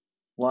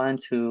 1,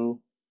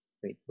 2.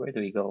 Wait, where do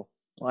we go?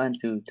 1,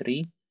 2,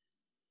 3,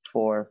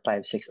 4,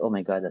 5, 6. Oh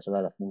my god, that's a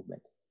lot of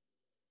movement.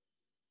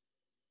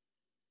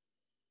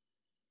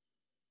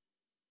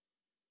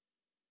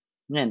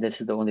 Yeah, and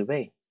this is the only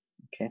way.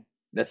 Okay,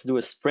 let's do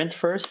a sprint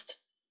first.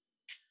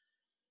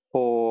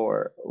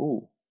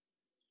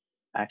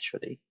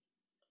 Actually,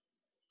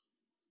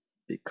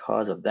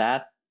 because of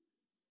that,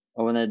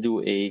 I want to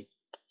do a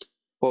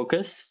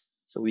focus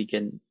so we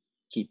can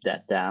keep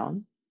that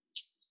down.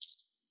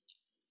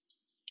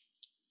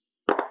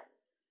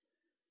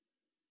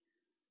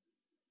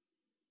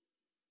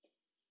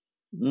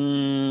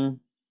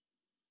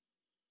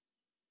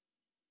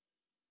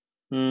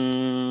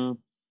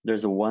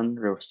 There's a 1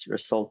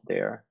 result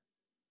there.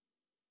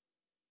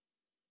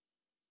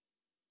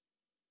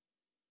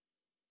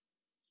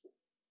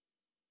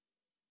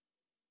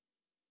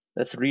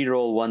 Let's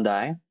re-roll one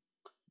die.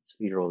 Let's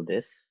re-roll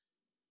this.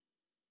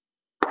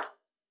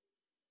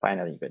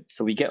 Finally, good.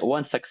 So we get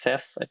one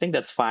success. I think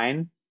that's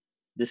fine.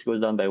 This goes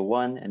down by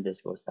one, and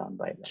this goes down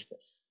by like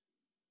this.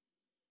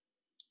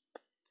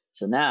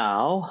 So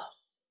now,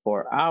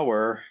 for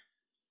our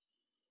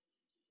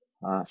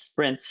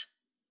sprint,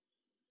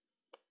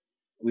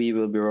 we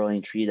will be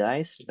rolling 3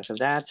 dice because of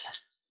that.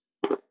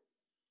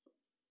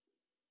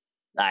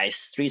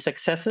 Nice, 3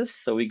 successes.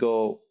 So we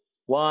go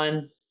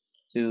 1,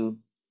 2,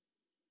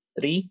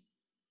 3.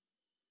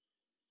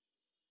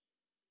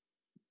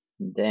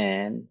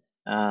 Then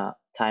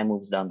time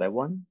moves down by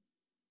 1.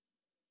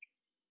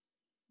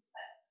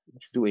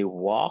 Let's do a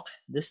walk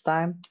this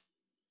time.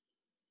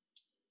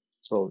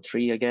 Roll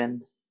 3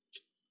 again.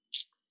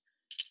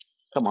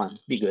 Come on,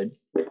 be good.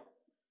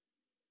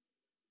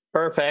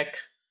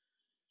 Perfect.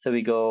 So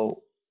we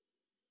go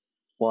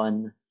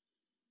 1,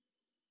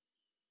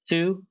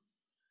 2,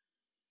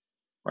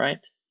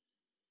 right?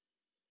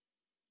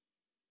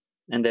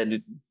 And then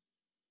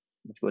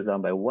it goes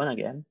down by 1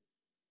 again.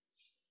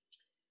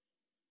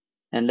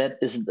 And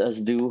let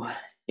us do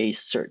a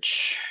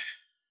search.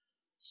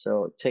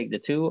 So take the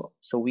 2.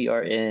 So we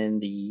are in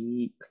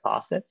the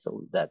closet.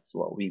 So that's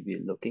what we'll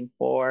be looking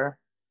for.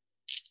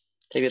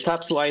 Take the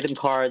top 2 item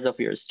cards of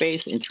your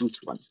space and choose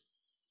one.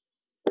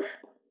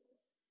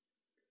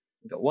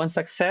 We got 1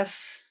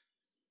 success.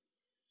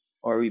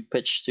 Or we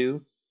pitch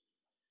 2.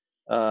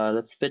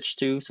 Let's pitch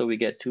 2 so we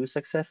get 2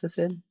 successes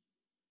in.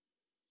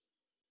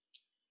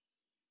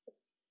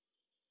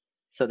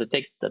 So to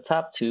take the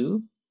top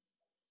 2,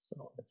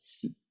 so let's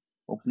see.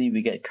 Hopefully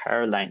we get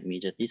Caroline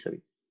immediately. So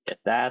we get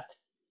that.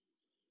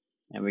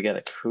 And we get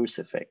a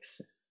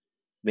crucifix.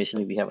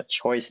 Basically, we have a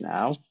choice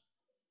now.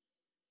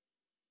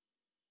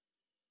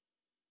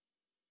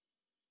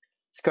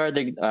 Discard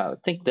the, I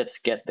think let's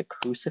get the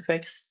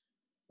crucifix.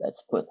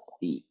 Let's put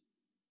the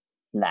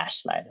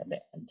flashlight at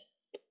the end.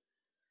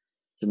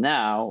 So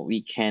now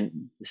we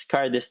can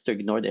discard this to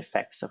ignore the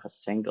effects of a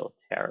single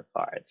tarot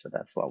card. So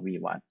that's what we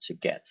want to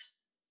get.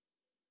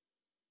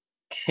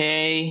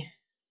 Okay.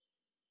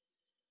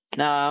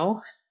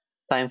 Now,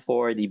 time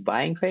for the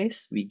buying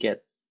phase. We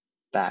get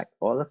back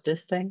all of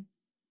this thing.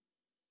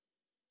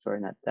 Sorry,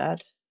 not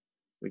that.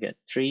 So we get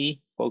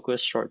 3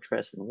 focus, short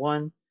rest, and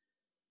 1.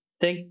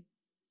 Think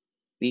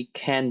we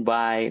can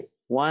buy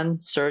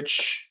 1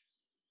 search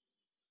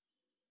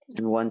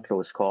and 1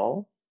 close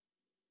call.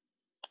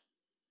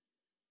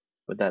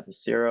 Put that to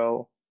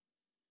 0.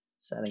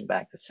 Setting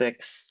back to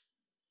 6.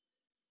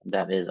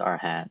 That is our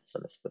hand. So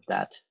let's put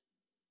that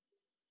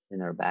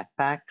in our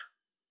backpack.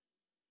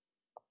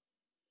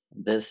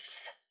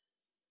 This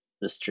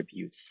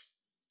distributes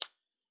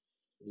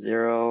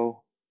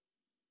 0,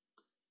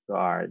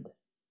 guard,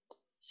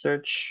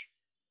 search,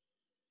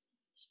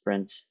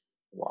 sprint,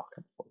 walk,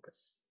 and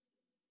focus.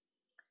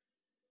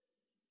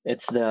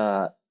 It's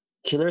the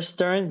killer's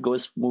turn.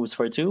 Moves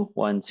for 2.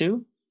 1,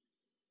 2.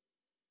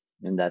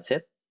 And that's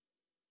it.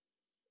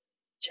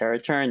 Terror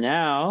turn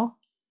now.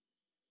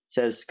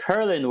 Says,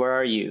 Curlin, where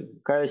are you?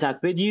 Curlin's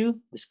not with you.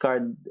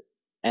 Discard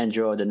and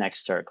draw the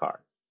next tarot card.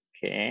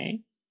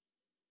 Okay.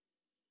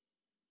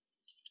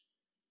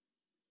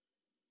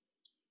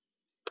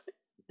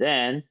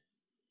 Then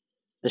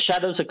the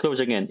shadows are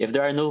closing in. If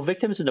there are no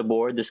victims on the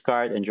board,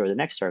 discard and draw the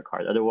next tarot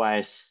card.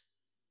 Otherwise,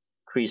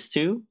 crease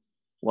 2,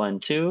 1,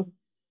 2,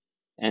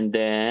 and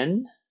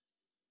then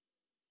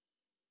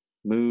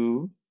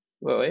move.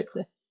 Wait.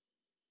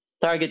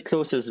 Target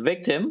closest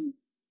victim.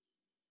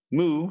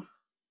 Move.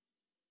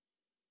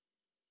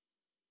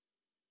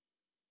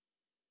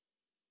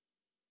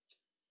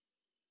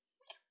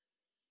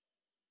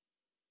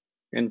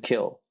 And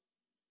kill.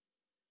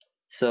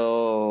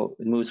 So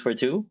it moves for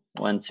 2.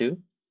 1, 2.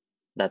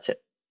 That's it.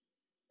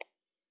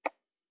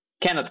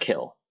 Cannot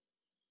kill.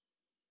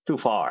 Too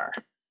far.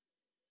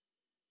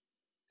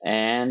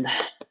 And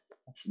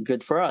that's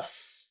good for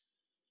us.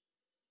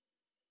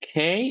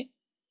 Okay.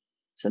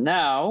 So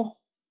now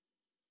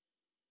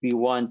we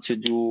want to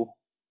do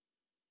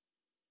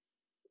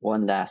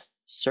one last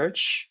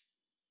search.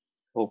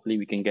 Hopefully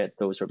we can get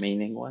those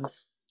remaining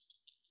ones.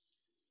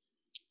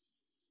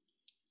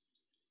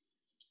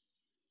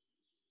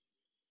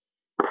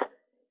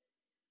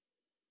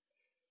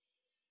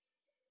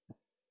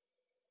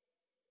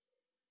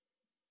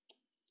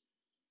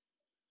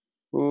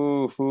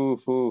 Oof,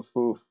 oof, oof,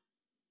 oof.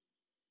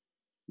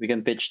 We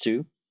can pitch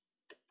 2.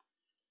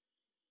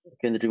 We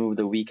can remove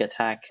the weak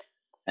attack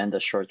and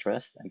the short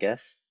rest, I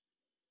guess.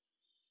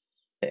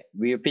 Okay.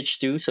 We pitch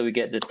 2, so we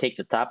get to take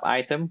the top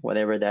item,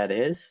 whatever that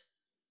is.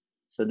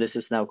 So this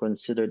is now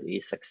considered a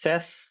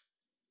success,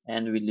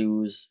 and we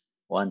lose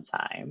 1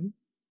 time.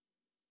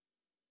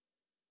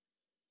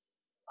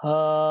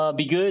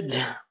 Be good,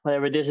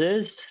 whatever this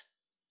is.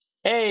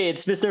 Hey,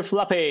 it's Mr.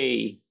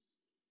 Fluffy.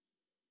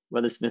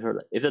 What is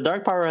Mr. If the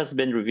dark power has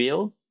been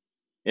revealed,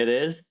 it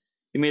is.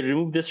 You may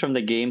remove this from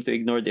the game to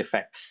ignore the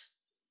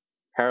effects.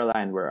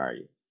 Caroline, where are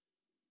you?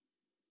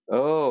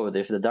 Oh,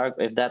 if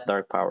that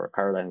dark power,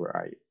 Caroline, where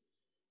are you?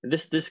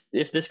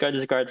 If this card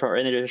is a card for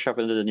any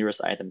shuffle into the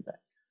nearest item deck.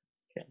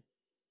 Okay.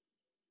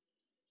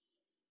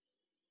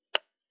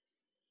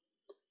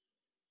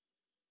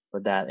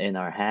 Put that in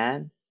our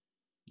hand,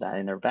 that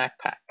in our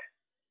backpack.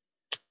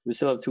 We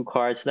still have 2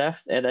 cards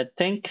left, and I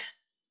think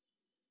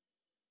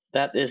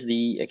that is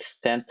the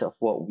extent of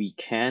what we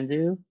can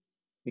do.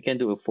 We can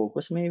do a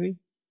focus maybe,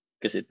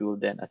 because it will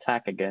then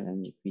attack again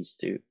and increase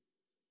 2.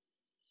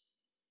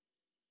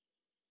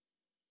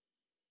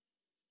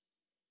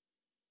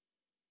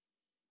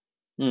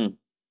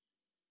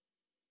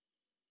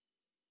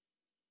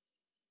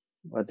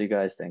 What do you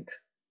guys think?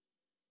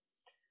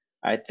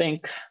 I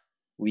think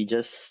we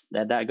just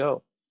let that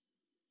go.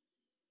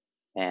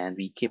 And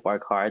we keep our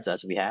cards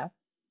as we have.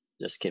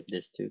 Just keep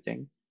this 2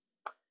 thing.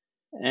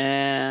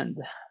 And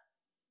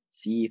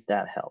see if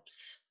that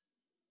helps.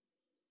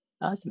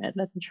 Let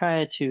me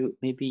try to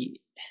maybe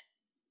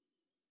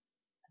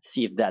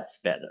see if that's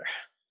better.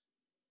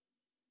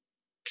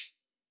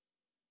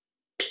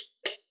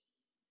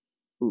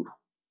 Ooh.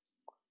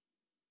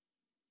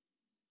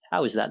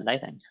 How is that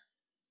lighting?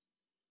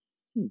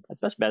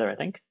 That's much better, I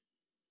think.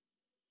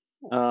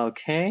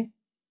 Okay.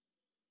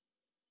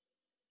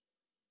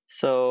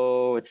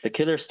 So it's the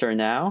killer's turn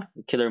now.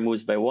 The killer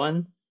moves by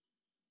 1.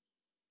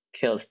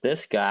 Kills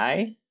this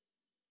guy.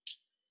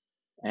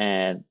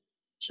 And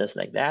just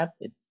like that,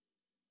 it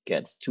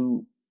gets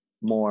 2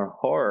 more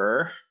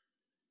horror.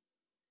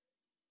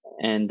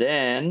 And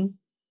then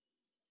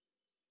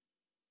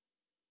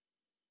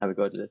I would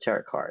go to the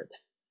tarot card.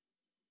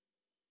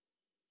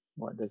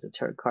 What does the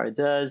tarot card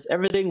does?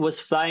 Everything was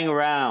flying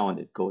around.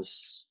 It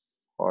goes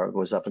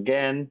up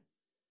again.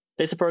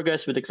 Place a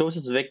progress with the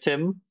closest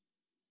victim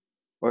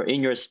or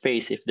in your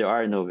space if there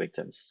are no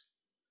victims.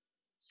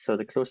 So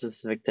the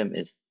closest victim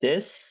is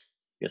this.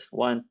 Just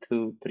 1,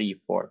 2, 3,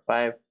 4,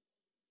 5,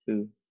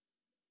 2,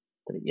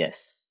 3.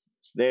 Yes,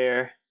 it's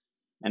there.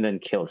 And then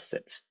kills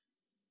it.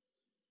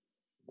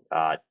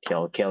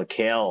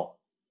 Kill.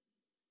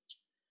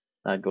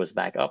 That goes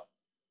back up.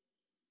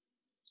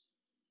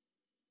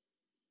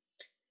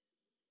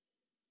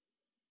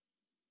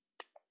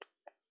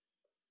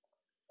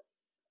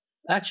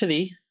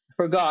 Actually, I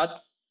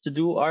forgot to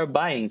do our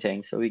buying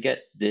thing. So we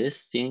get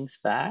these things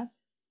back.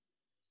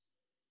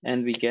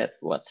 And we get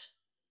what?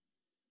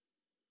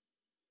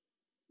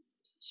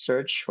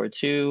 Search for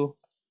 2,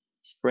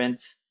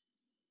 sprint,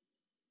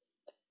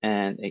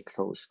 and a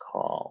close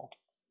call.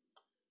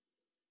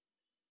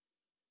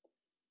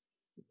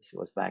 This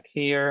goes back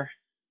here.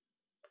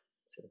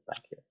 This goes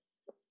back here.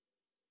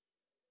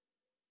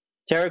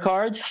 Tarot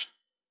card.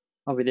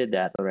 Oh, we did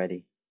that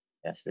already.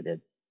 Yes, we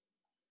did.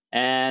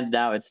 And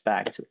now it's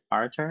back to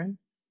our turn.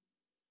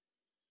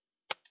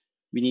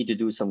 We need to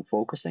do some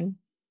focusing,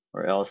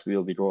 or else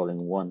we'll be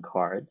rolling 1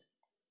 card.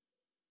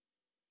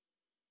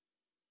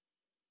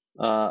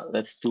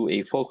 Let's do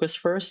a focus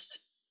first.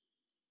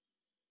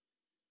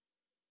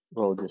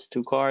 Roll just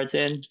 2 cards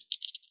in.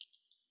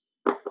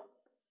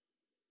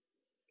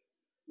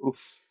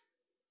 Oof.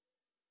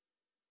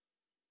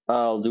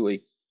 I'll do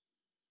a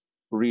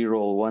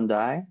re-roll 1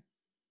 die.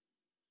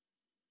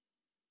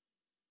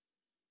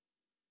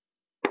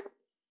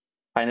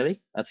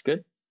 Finally, that's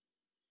good.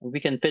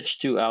 We can pitch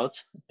 2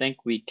 out. I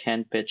think we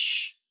can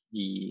pitch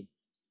the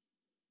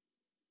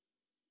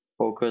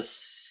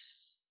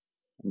focus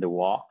and the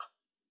walk.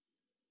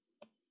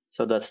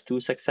 So that's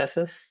 2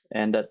 successes.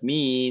 And that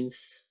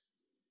means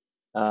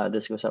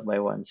this goes up by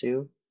 1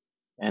 too.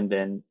 And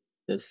then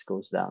this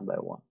goes down by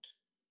 1.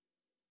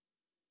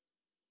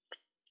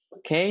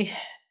 Okay.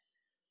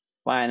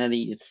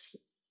 Finally, it's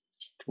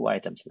just 2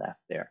 items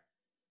left there.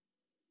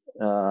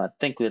 I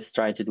think let's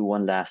try to do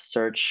 1 last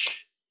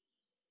search.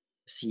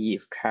 See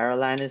if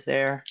Caroline is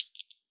there.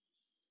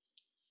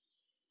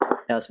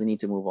 Else we need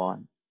to move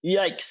on.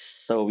 Yikes!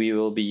 So we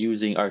will be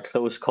using our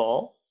close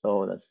call. So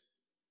let's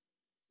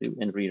do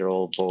and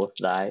reroll both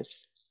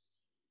dice.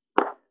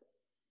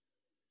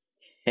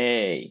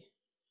 Hey,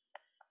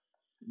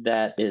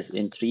 that is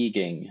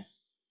intriguing.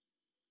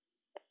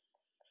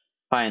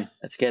 Fine,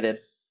 let's get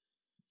it.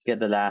 Let's get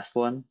the last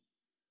one.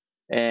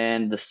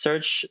 And the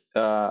search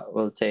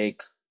will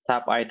take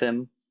top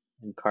item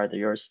and card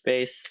your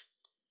space.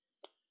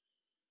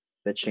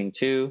 Pitching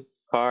 2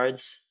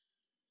 cards.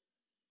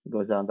 It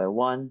goes down by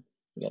 1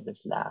 to get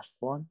this last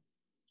one.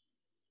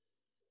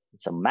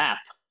 It's a map.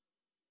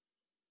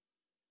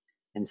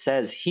 And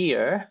says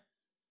here,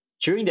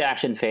 during the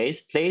action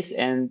phase, place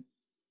and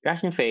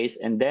action phase,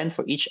 and then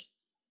for each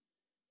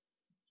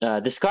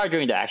discard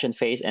during the action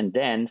phase, and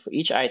then for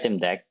each item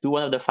deck, do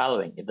one of the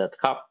following. If the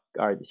top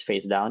card is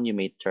face down, you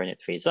may turn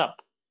it face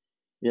up.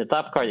 If the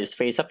top card is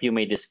face up, you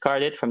may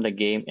discard it from the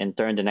game and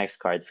turn the next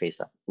card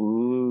face up.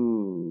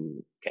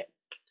 Ooh, okay.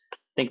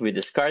 I think we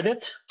discard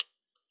it.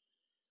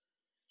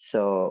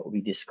 So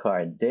we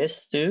discard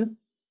this too.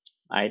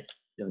 I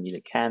don't need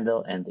a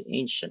candle and the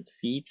ancient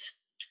feet.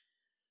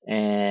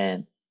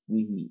 And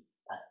we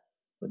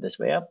put this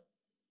way up.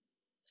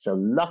 So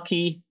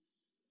lucky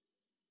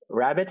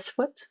rabbit's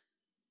foot. It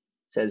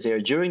says here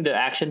during the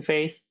action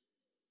phase,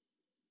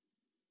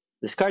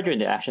 discard during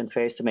the action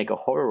phase to make a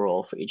horror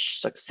roll. For each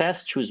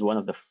success, choose one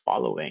of the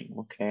following.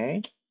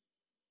 Okay.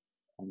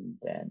 And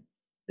then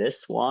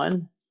this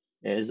one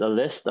is a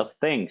list of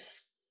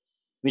things.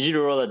 We need you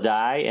to roll a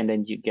die, and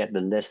then you get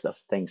the list of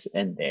things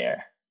in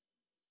there.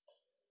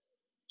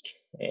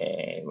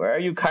 Okay, where are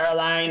you,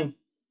 Caroline?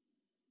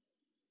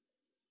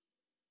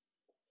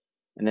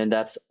 And then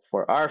that's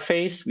for our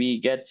face. We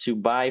get to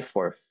buy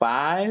for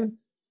 5.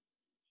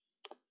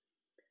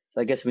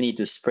 So I guess we need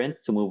to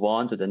sprint to move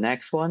on to the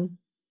next one.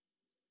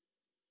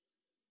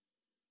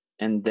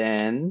 And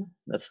then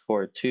that's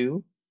for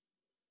 2.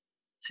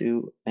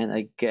 2, and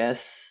I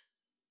guess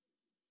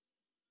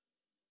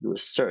do a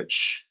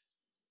search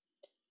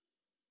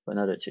for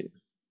another 2.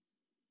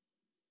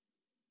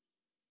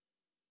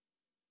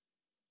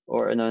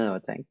 Or no, I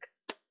think.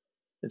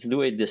 Let's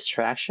do a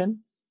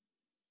distraction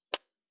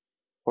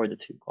for the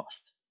 2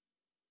 cost.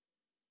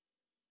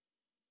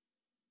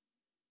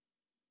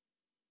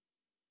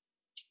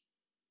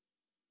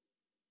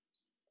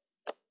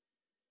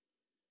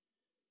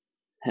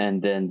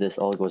 And then this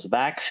all goes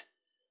back.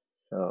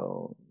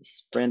 So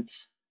sprint,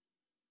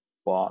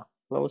 walk,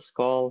 close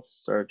call,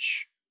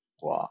 search,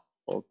 walk,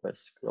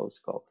 focus, close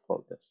call,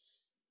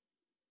 focus.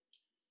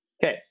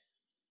 Okay.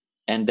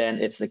 And then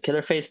it's the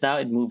killer face now.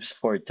 It moves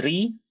for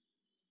 3.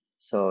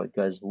 So it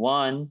goes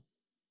 1,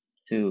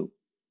 2,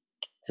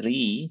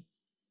 3.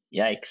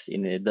 Yikes.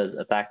 And it does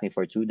attack me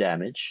for 2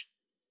 damage.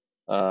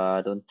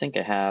 I don't think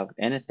I have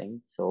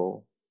anything.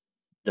 So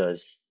it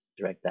does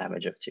direct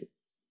damage of 2.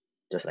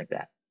 Just like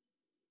that.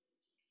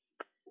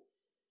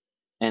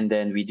 And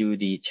then we do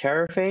the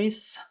terror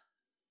face.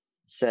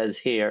 It says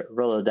here,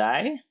 roll a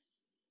die.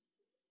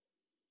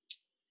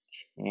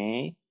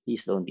 Okay.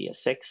 Please don't be a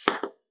 6.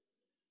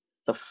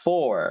 So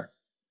 4.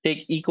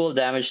 Take equal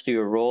damage to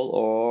your roll,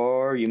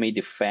 or you may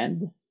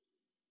defend.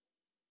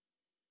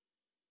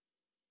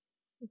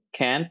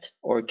 Can't,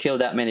 or kill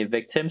that many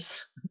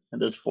victims.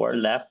 And there's 4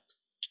 left.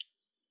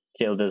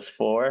 Kill this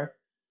 4.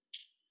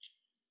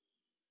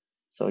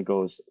 So it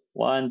goes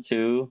 1,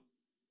 2,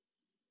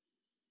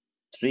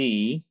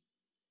 3,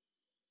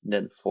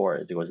 then 4.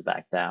 It goes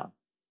back down.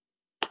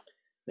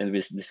 Then we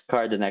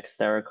discard the next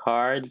terror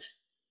card,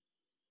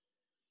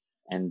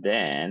 and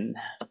then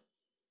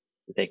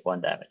we take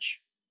 1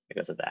 damage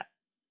because of that.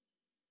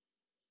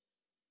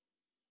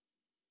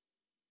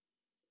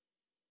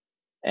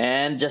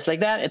 And just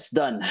like that, it's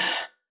done.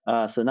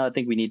 So now I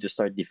think we need to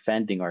start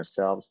defending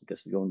ourselves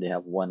because we only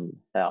have 1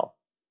 health.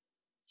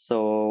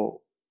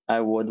 So I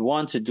would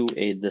want to do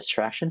a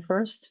distraction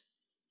first.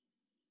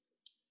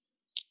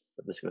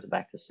 But this goes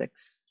back to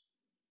 6.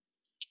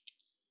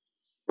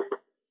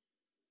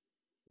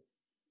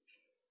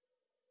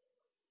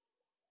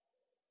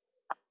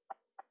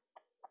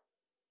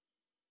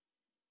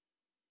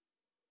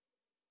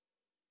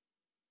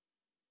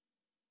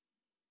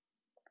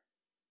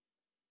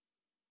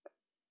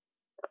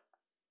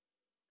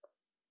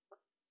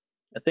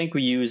 I think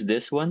we use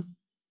this one.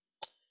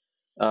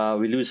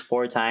 We lose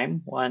 4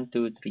 time. 1,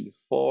 2, 3,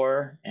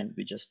 4, and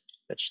we just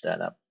pitch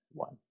that up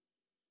 1.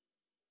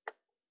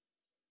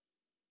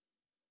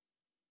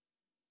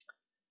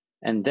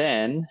 And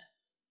then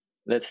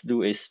let's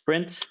do a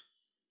sprint.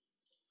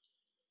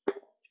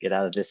 Let's get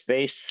out of this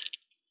space.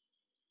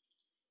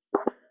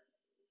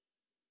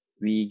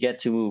 We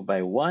get to move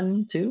by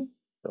 1, 2.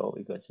 So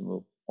we got to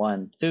move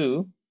 1,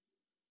 2.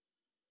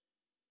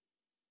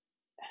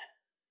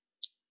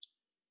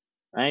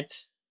 Right?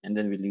 And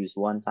then we lose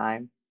 1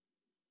 time.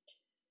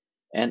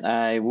 And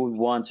I would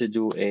want to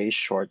do a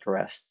short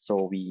rest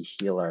so we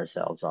heal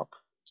ourselves up.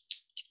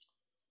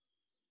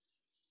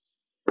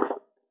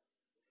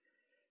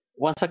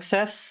 1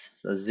 success,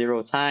 so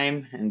 0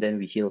 time, and then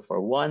we heal for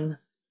 1.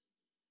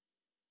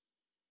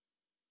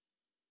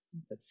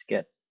 Let's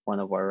get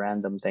one of our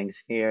random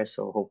things here,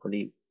 so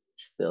hopefully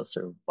still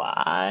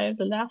survive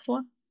the last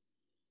one.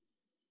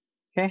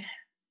 Okay.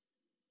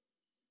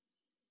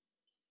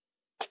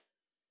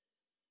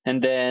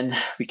 And then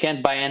we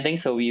can't buy anything,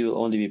 so we will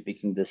only be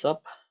picking this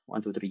up.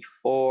 1, 2, 3,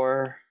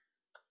 4.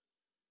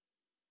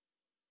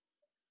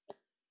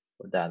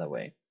 Put that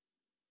away.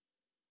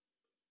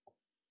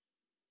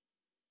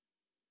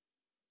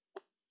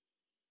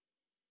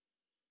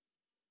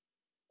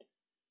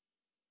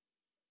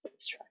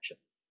 Distraction.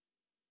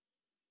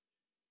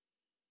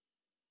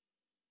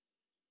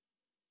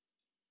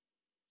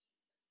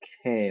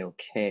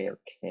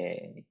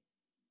 Okay.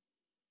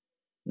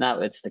 Now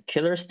it's the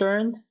killer's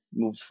turn.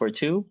 Moves for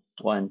 2.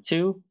 1,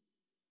 2.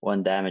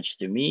 1 damage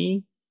to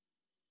me.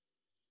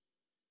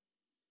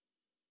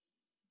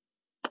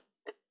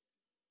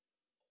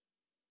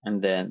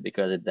 And then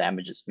because it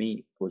damages me,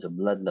 it goes a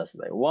bloodlust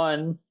by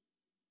 1.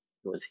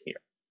 Goes here.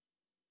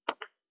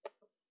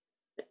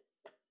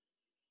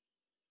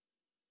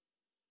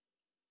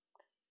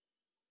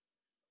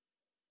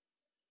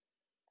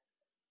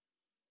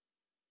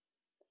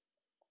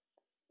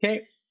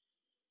 Okay.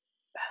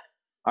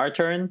 Our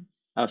turn.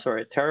 Oh,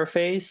 sorry. Terror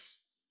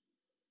phase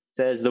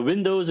says the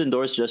windows and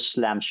doors just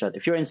slam shut.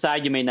 If you're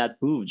inside, you may not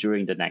move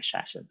during the next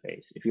action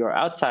phase. If you're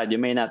outside, you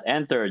may not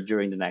enter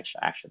during the next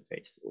action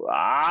phase.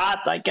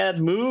 What? I can't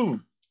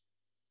move.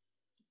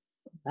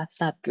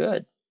 That's not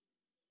good.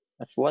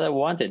 That's what I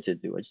wanted to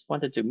do. I just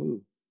wanted to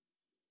move.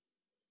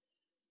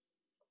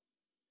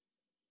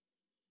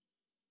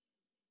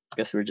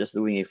 guess we're just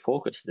doing a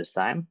focus this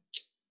time.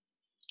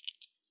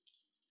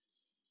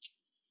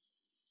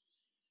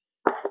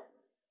 I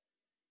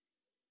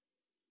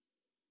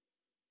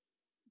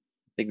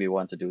think we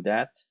want to do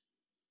that.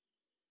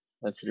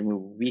 Let's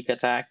remove weak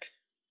attack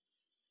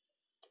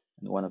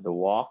and one of the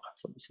walk.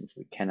 So since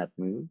we cannot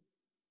move,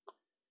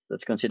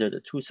 let's consider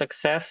the 2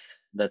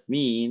 success. That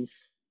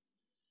means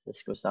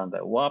this goes down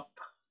by WAP,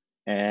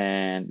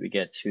 and we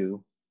get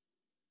 2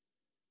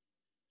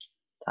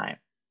 time.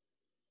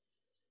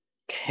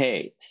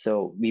 Okay,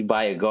 so we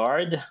buy a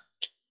guard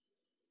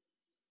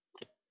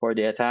for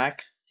the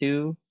attack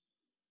 2.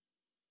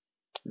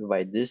 We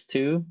buy this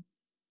 2.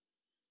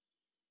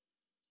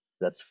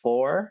 That's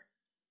 4.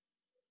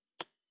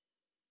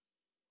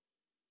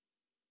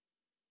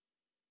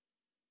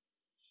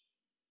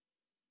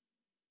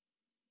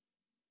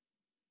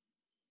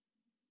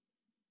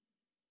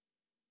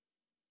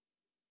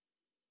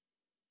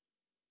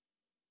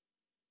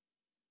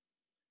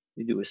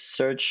 We do a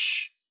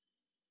search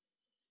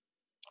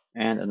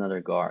and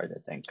another guard, I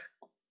think.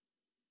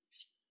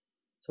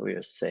 So we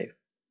are safe.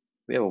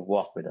 We have a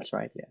walk with us,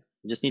 right? Yeah.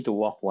 We just need to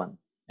walk 1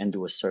 and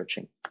do a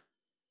searching.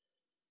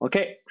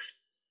 Okay.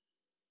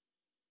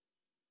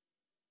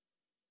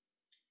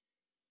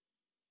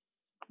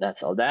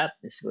 That's all that.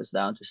 This goes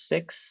down to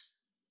 6.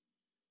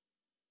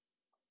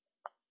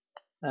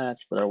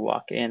 Let's put our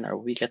walk in, our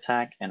weak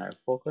attack, and our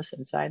focus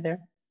inside there.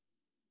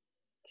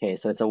 Okay,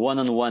 so it's a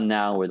 1-on-1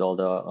 now with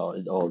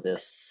all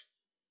this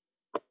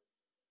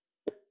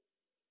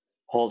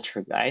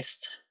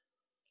Poltergeist.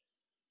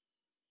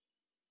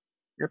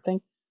 You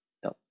think?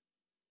 No.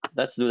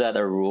 Let's do that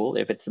a rule.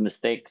 If it's a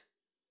mistake,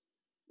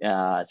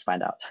 let's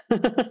find out.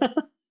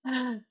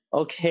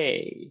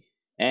 Okay.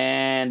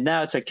 And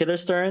now it's our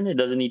killer's turn. It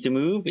doesn't need to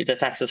move. It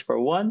attacks us for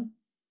 1.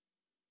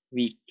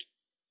 We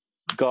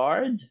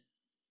guard.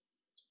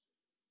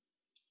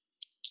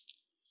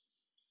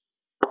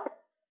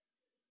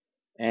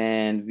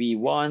 And we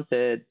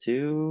wanted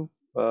to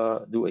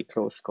do a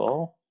close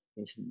call.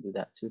 Basically do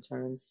that 2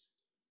 turns.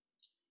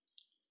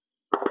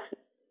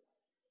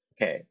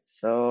 Okay,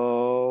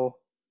 so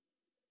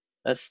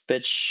let's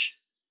pitch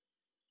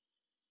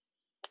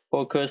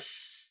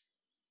focus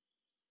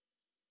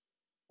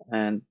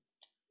and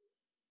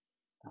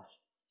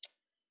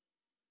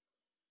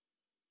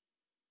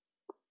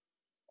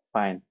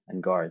fine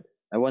and guard.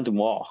 I want to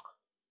walk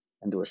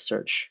and do a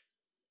search.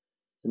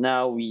 So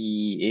now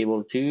we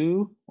able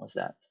to, what's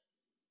that?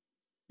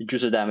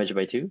 Reduce the damage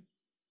by 2.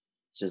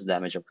 It's just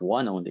damage of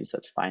 1 only, so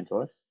it's fine to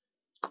us.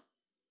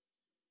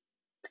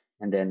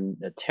 And then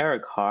the terror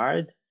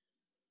card.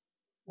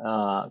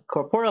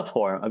 Corporeal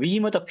form. A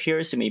behemoth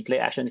appears. You may play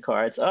action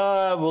cards.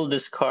 We'll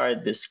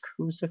discard this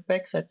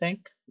crucifix, I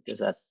think, because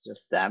that's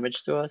just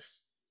damage to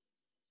us.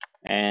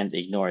 And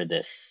ignore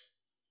this.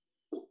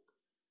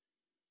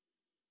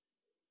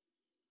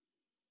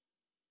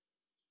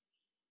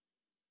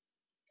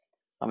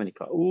 How many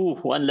cards? Ooh,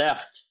 1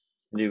 left.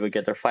 And we will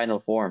get our final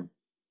form.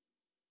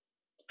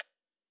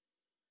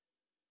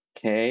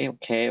 Okay.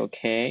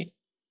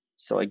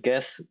 So I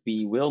guess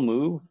we will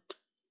move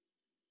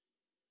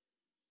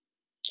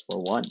for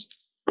 1.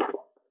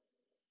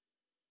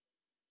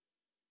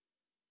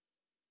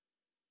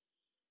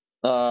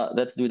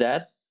 Let's do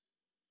that.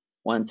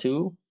 1,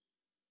 2,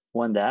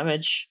 1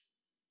 damage.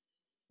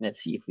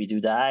 Let's see if we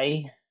do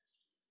die.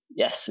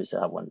 Yes, we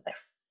still have 1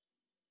 life.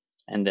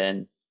 And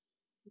then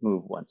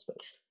move 1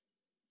 space.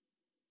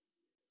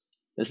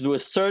 Let's do a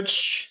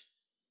search.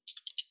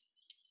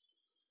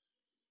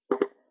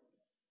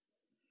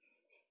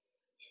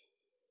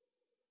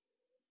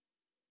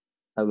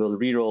 I will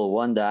reroll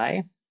 1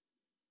 die.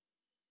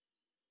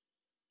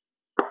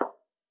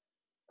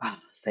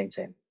 Same.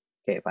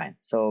 Okay, fine.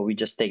 So we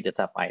just take the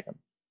top item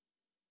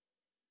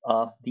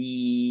of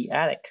the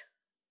attic.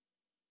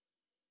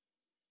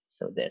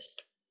 So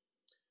this.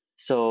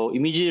 So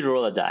immediately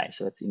roll a die.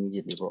 So let's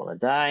immediately roll a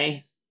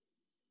die.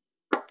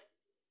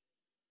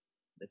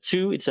 The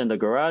 2, it's in the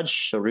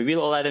garage. So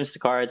reveal all items to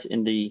cards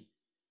in the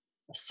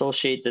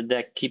associated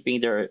deck,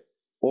 keeping their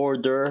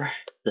order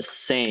the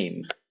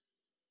same.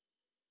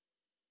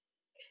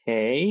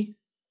 Okay.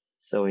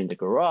 So in the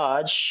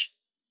garage,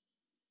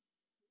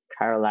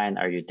 Caroline,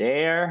 are you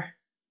there?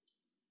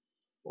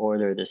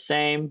 Order the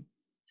same.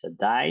 It's a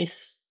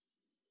dice.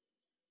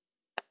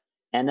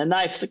 And a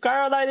knife. So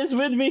Caroline is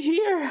with me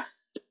here.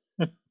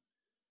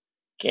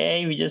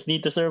 Okay, we just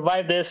need to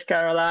survive this,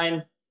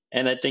 Caroline.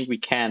 And I think we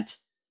can't.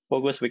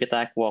 Focus, quick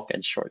attack, walk,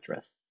 and short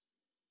rest.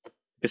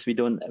 Because we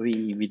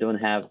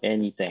don't have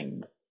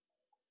anything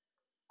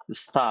to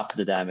stop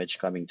the damage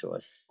coming to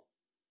us.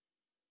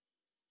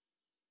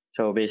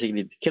 So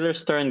basically the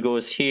killer's turn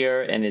goes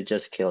here and it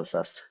just kills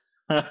us.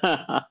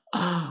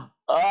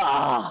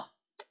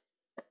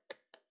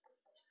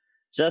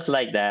 Just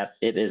like that,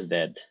 it is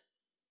dead.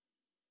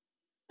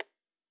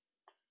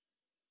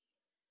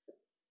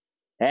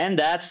 And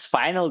that's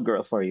final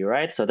girl for you,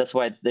 right? So that's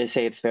why they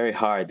say it's very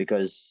hard,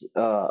 because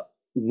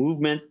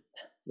movement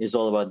is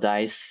all about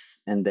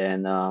dice, and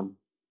then out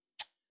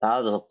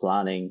of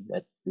planning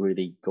that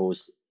really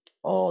goes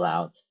all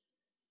out.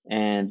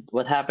 And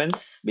what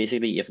happens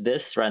basically if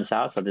this runs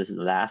out? So this is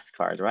the last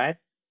card, right?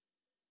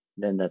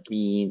 Then that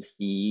means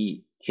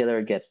the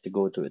killer gets to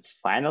go to its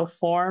final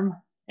form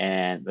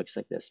and looks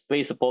like this.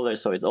 Place a polar,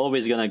 so it's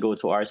always gonna go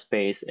to our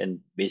space and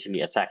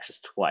basically attacks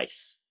us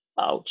twice.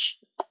 Ouch.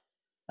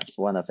 That's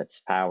one of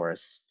its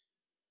powers.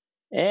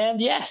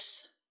 And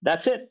yes,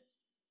 that's it.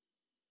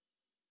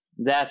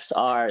 That's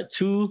our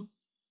two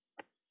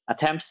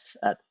attempts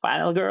at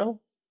Final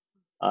Girl.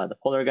 The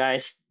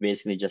Poltergeist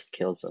basically just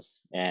kills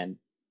us, and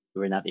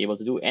we're not able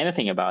to do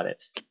anything about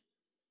it.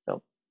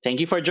 So thank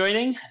you for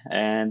joining,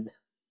 and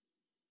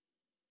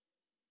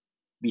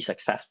be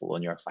successful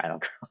on your Final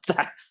Girl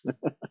attacks.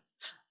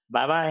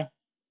 Bye bye.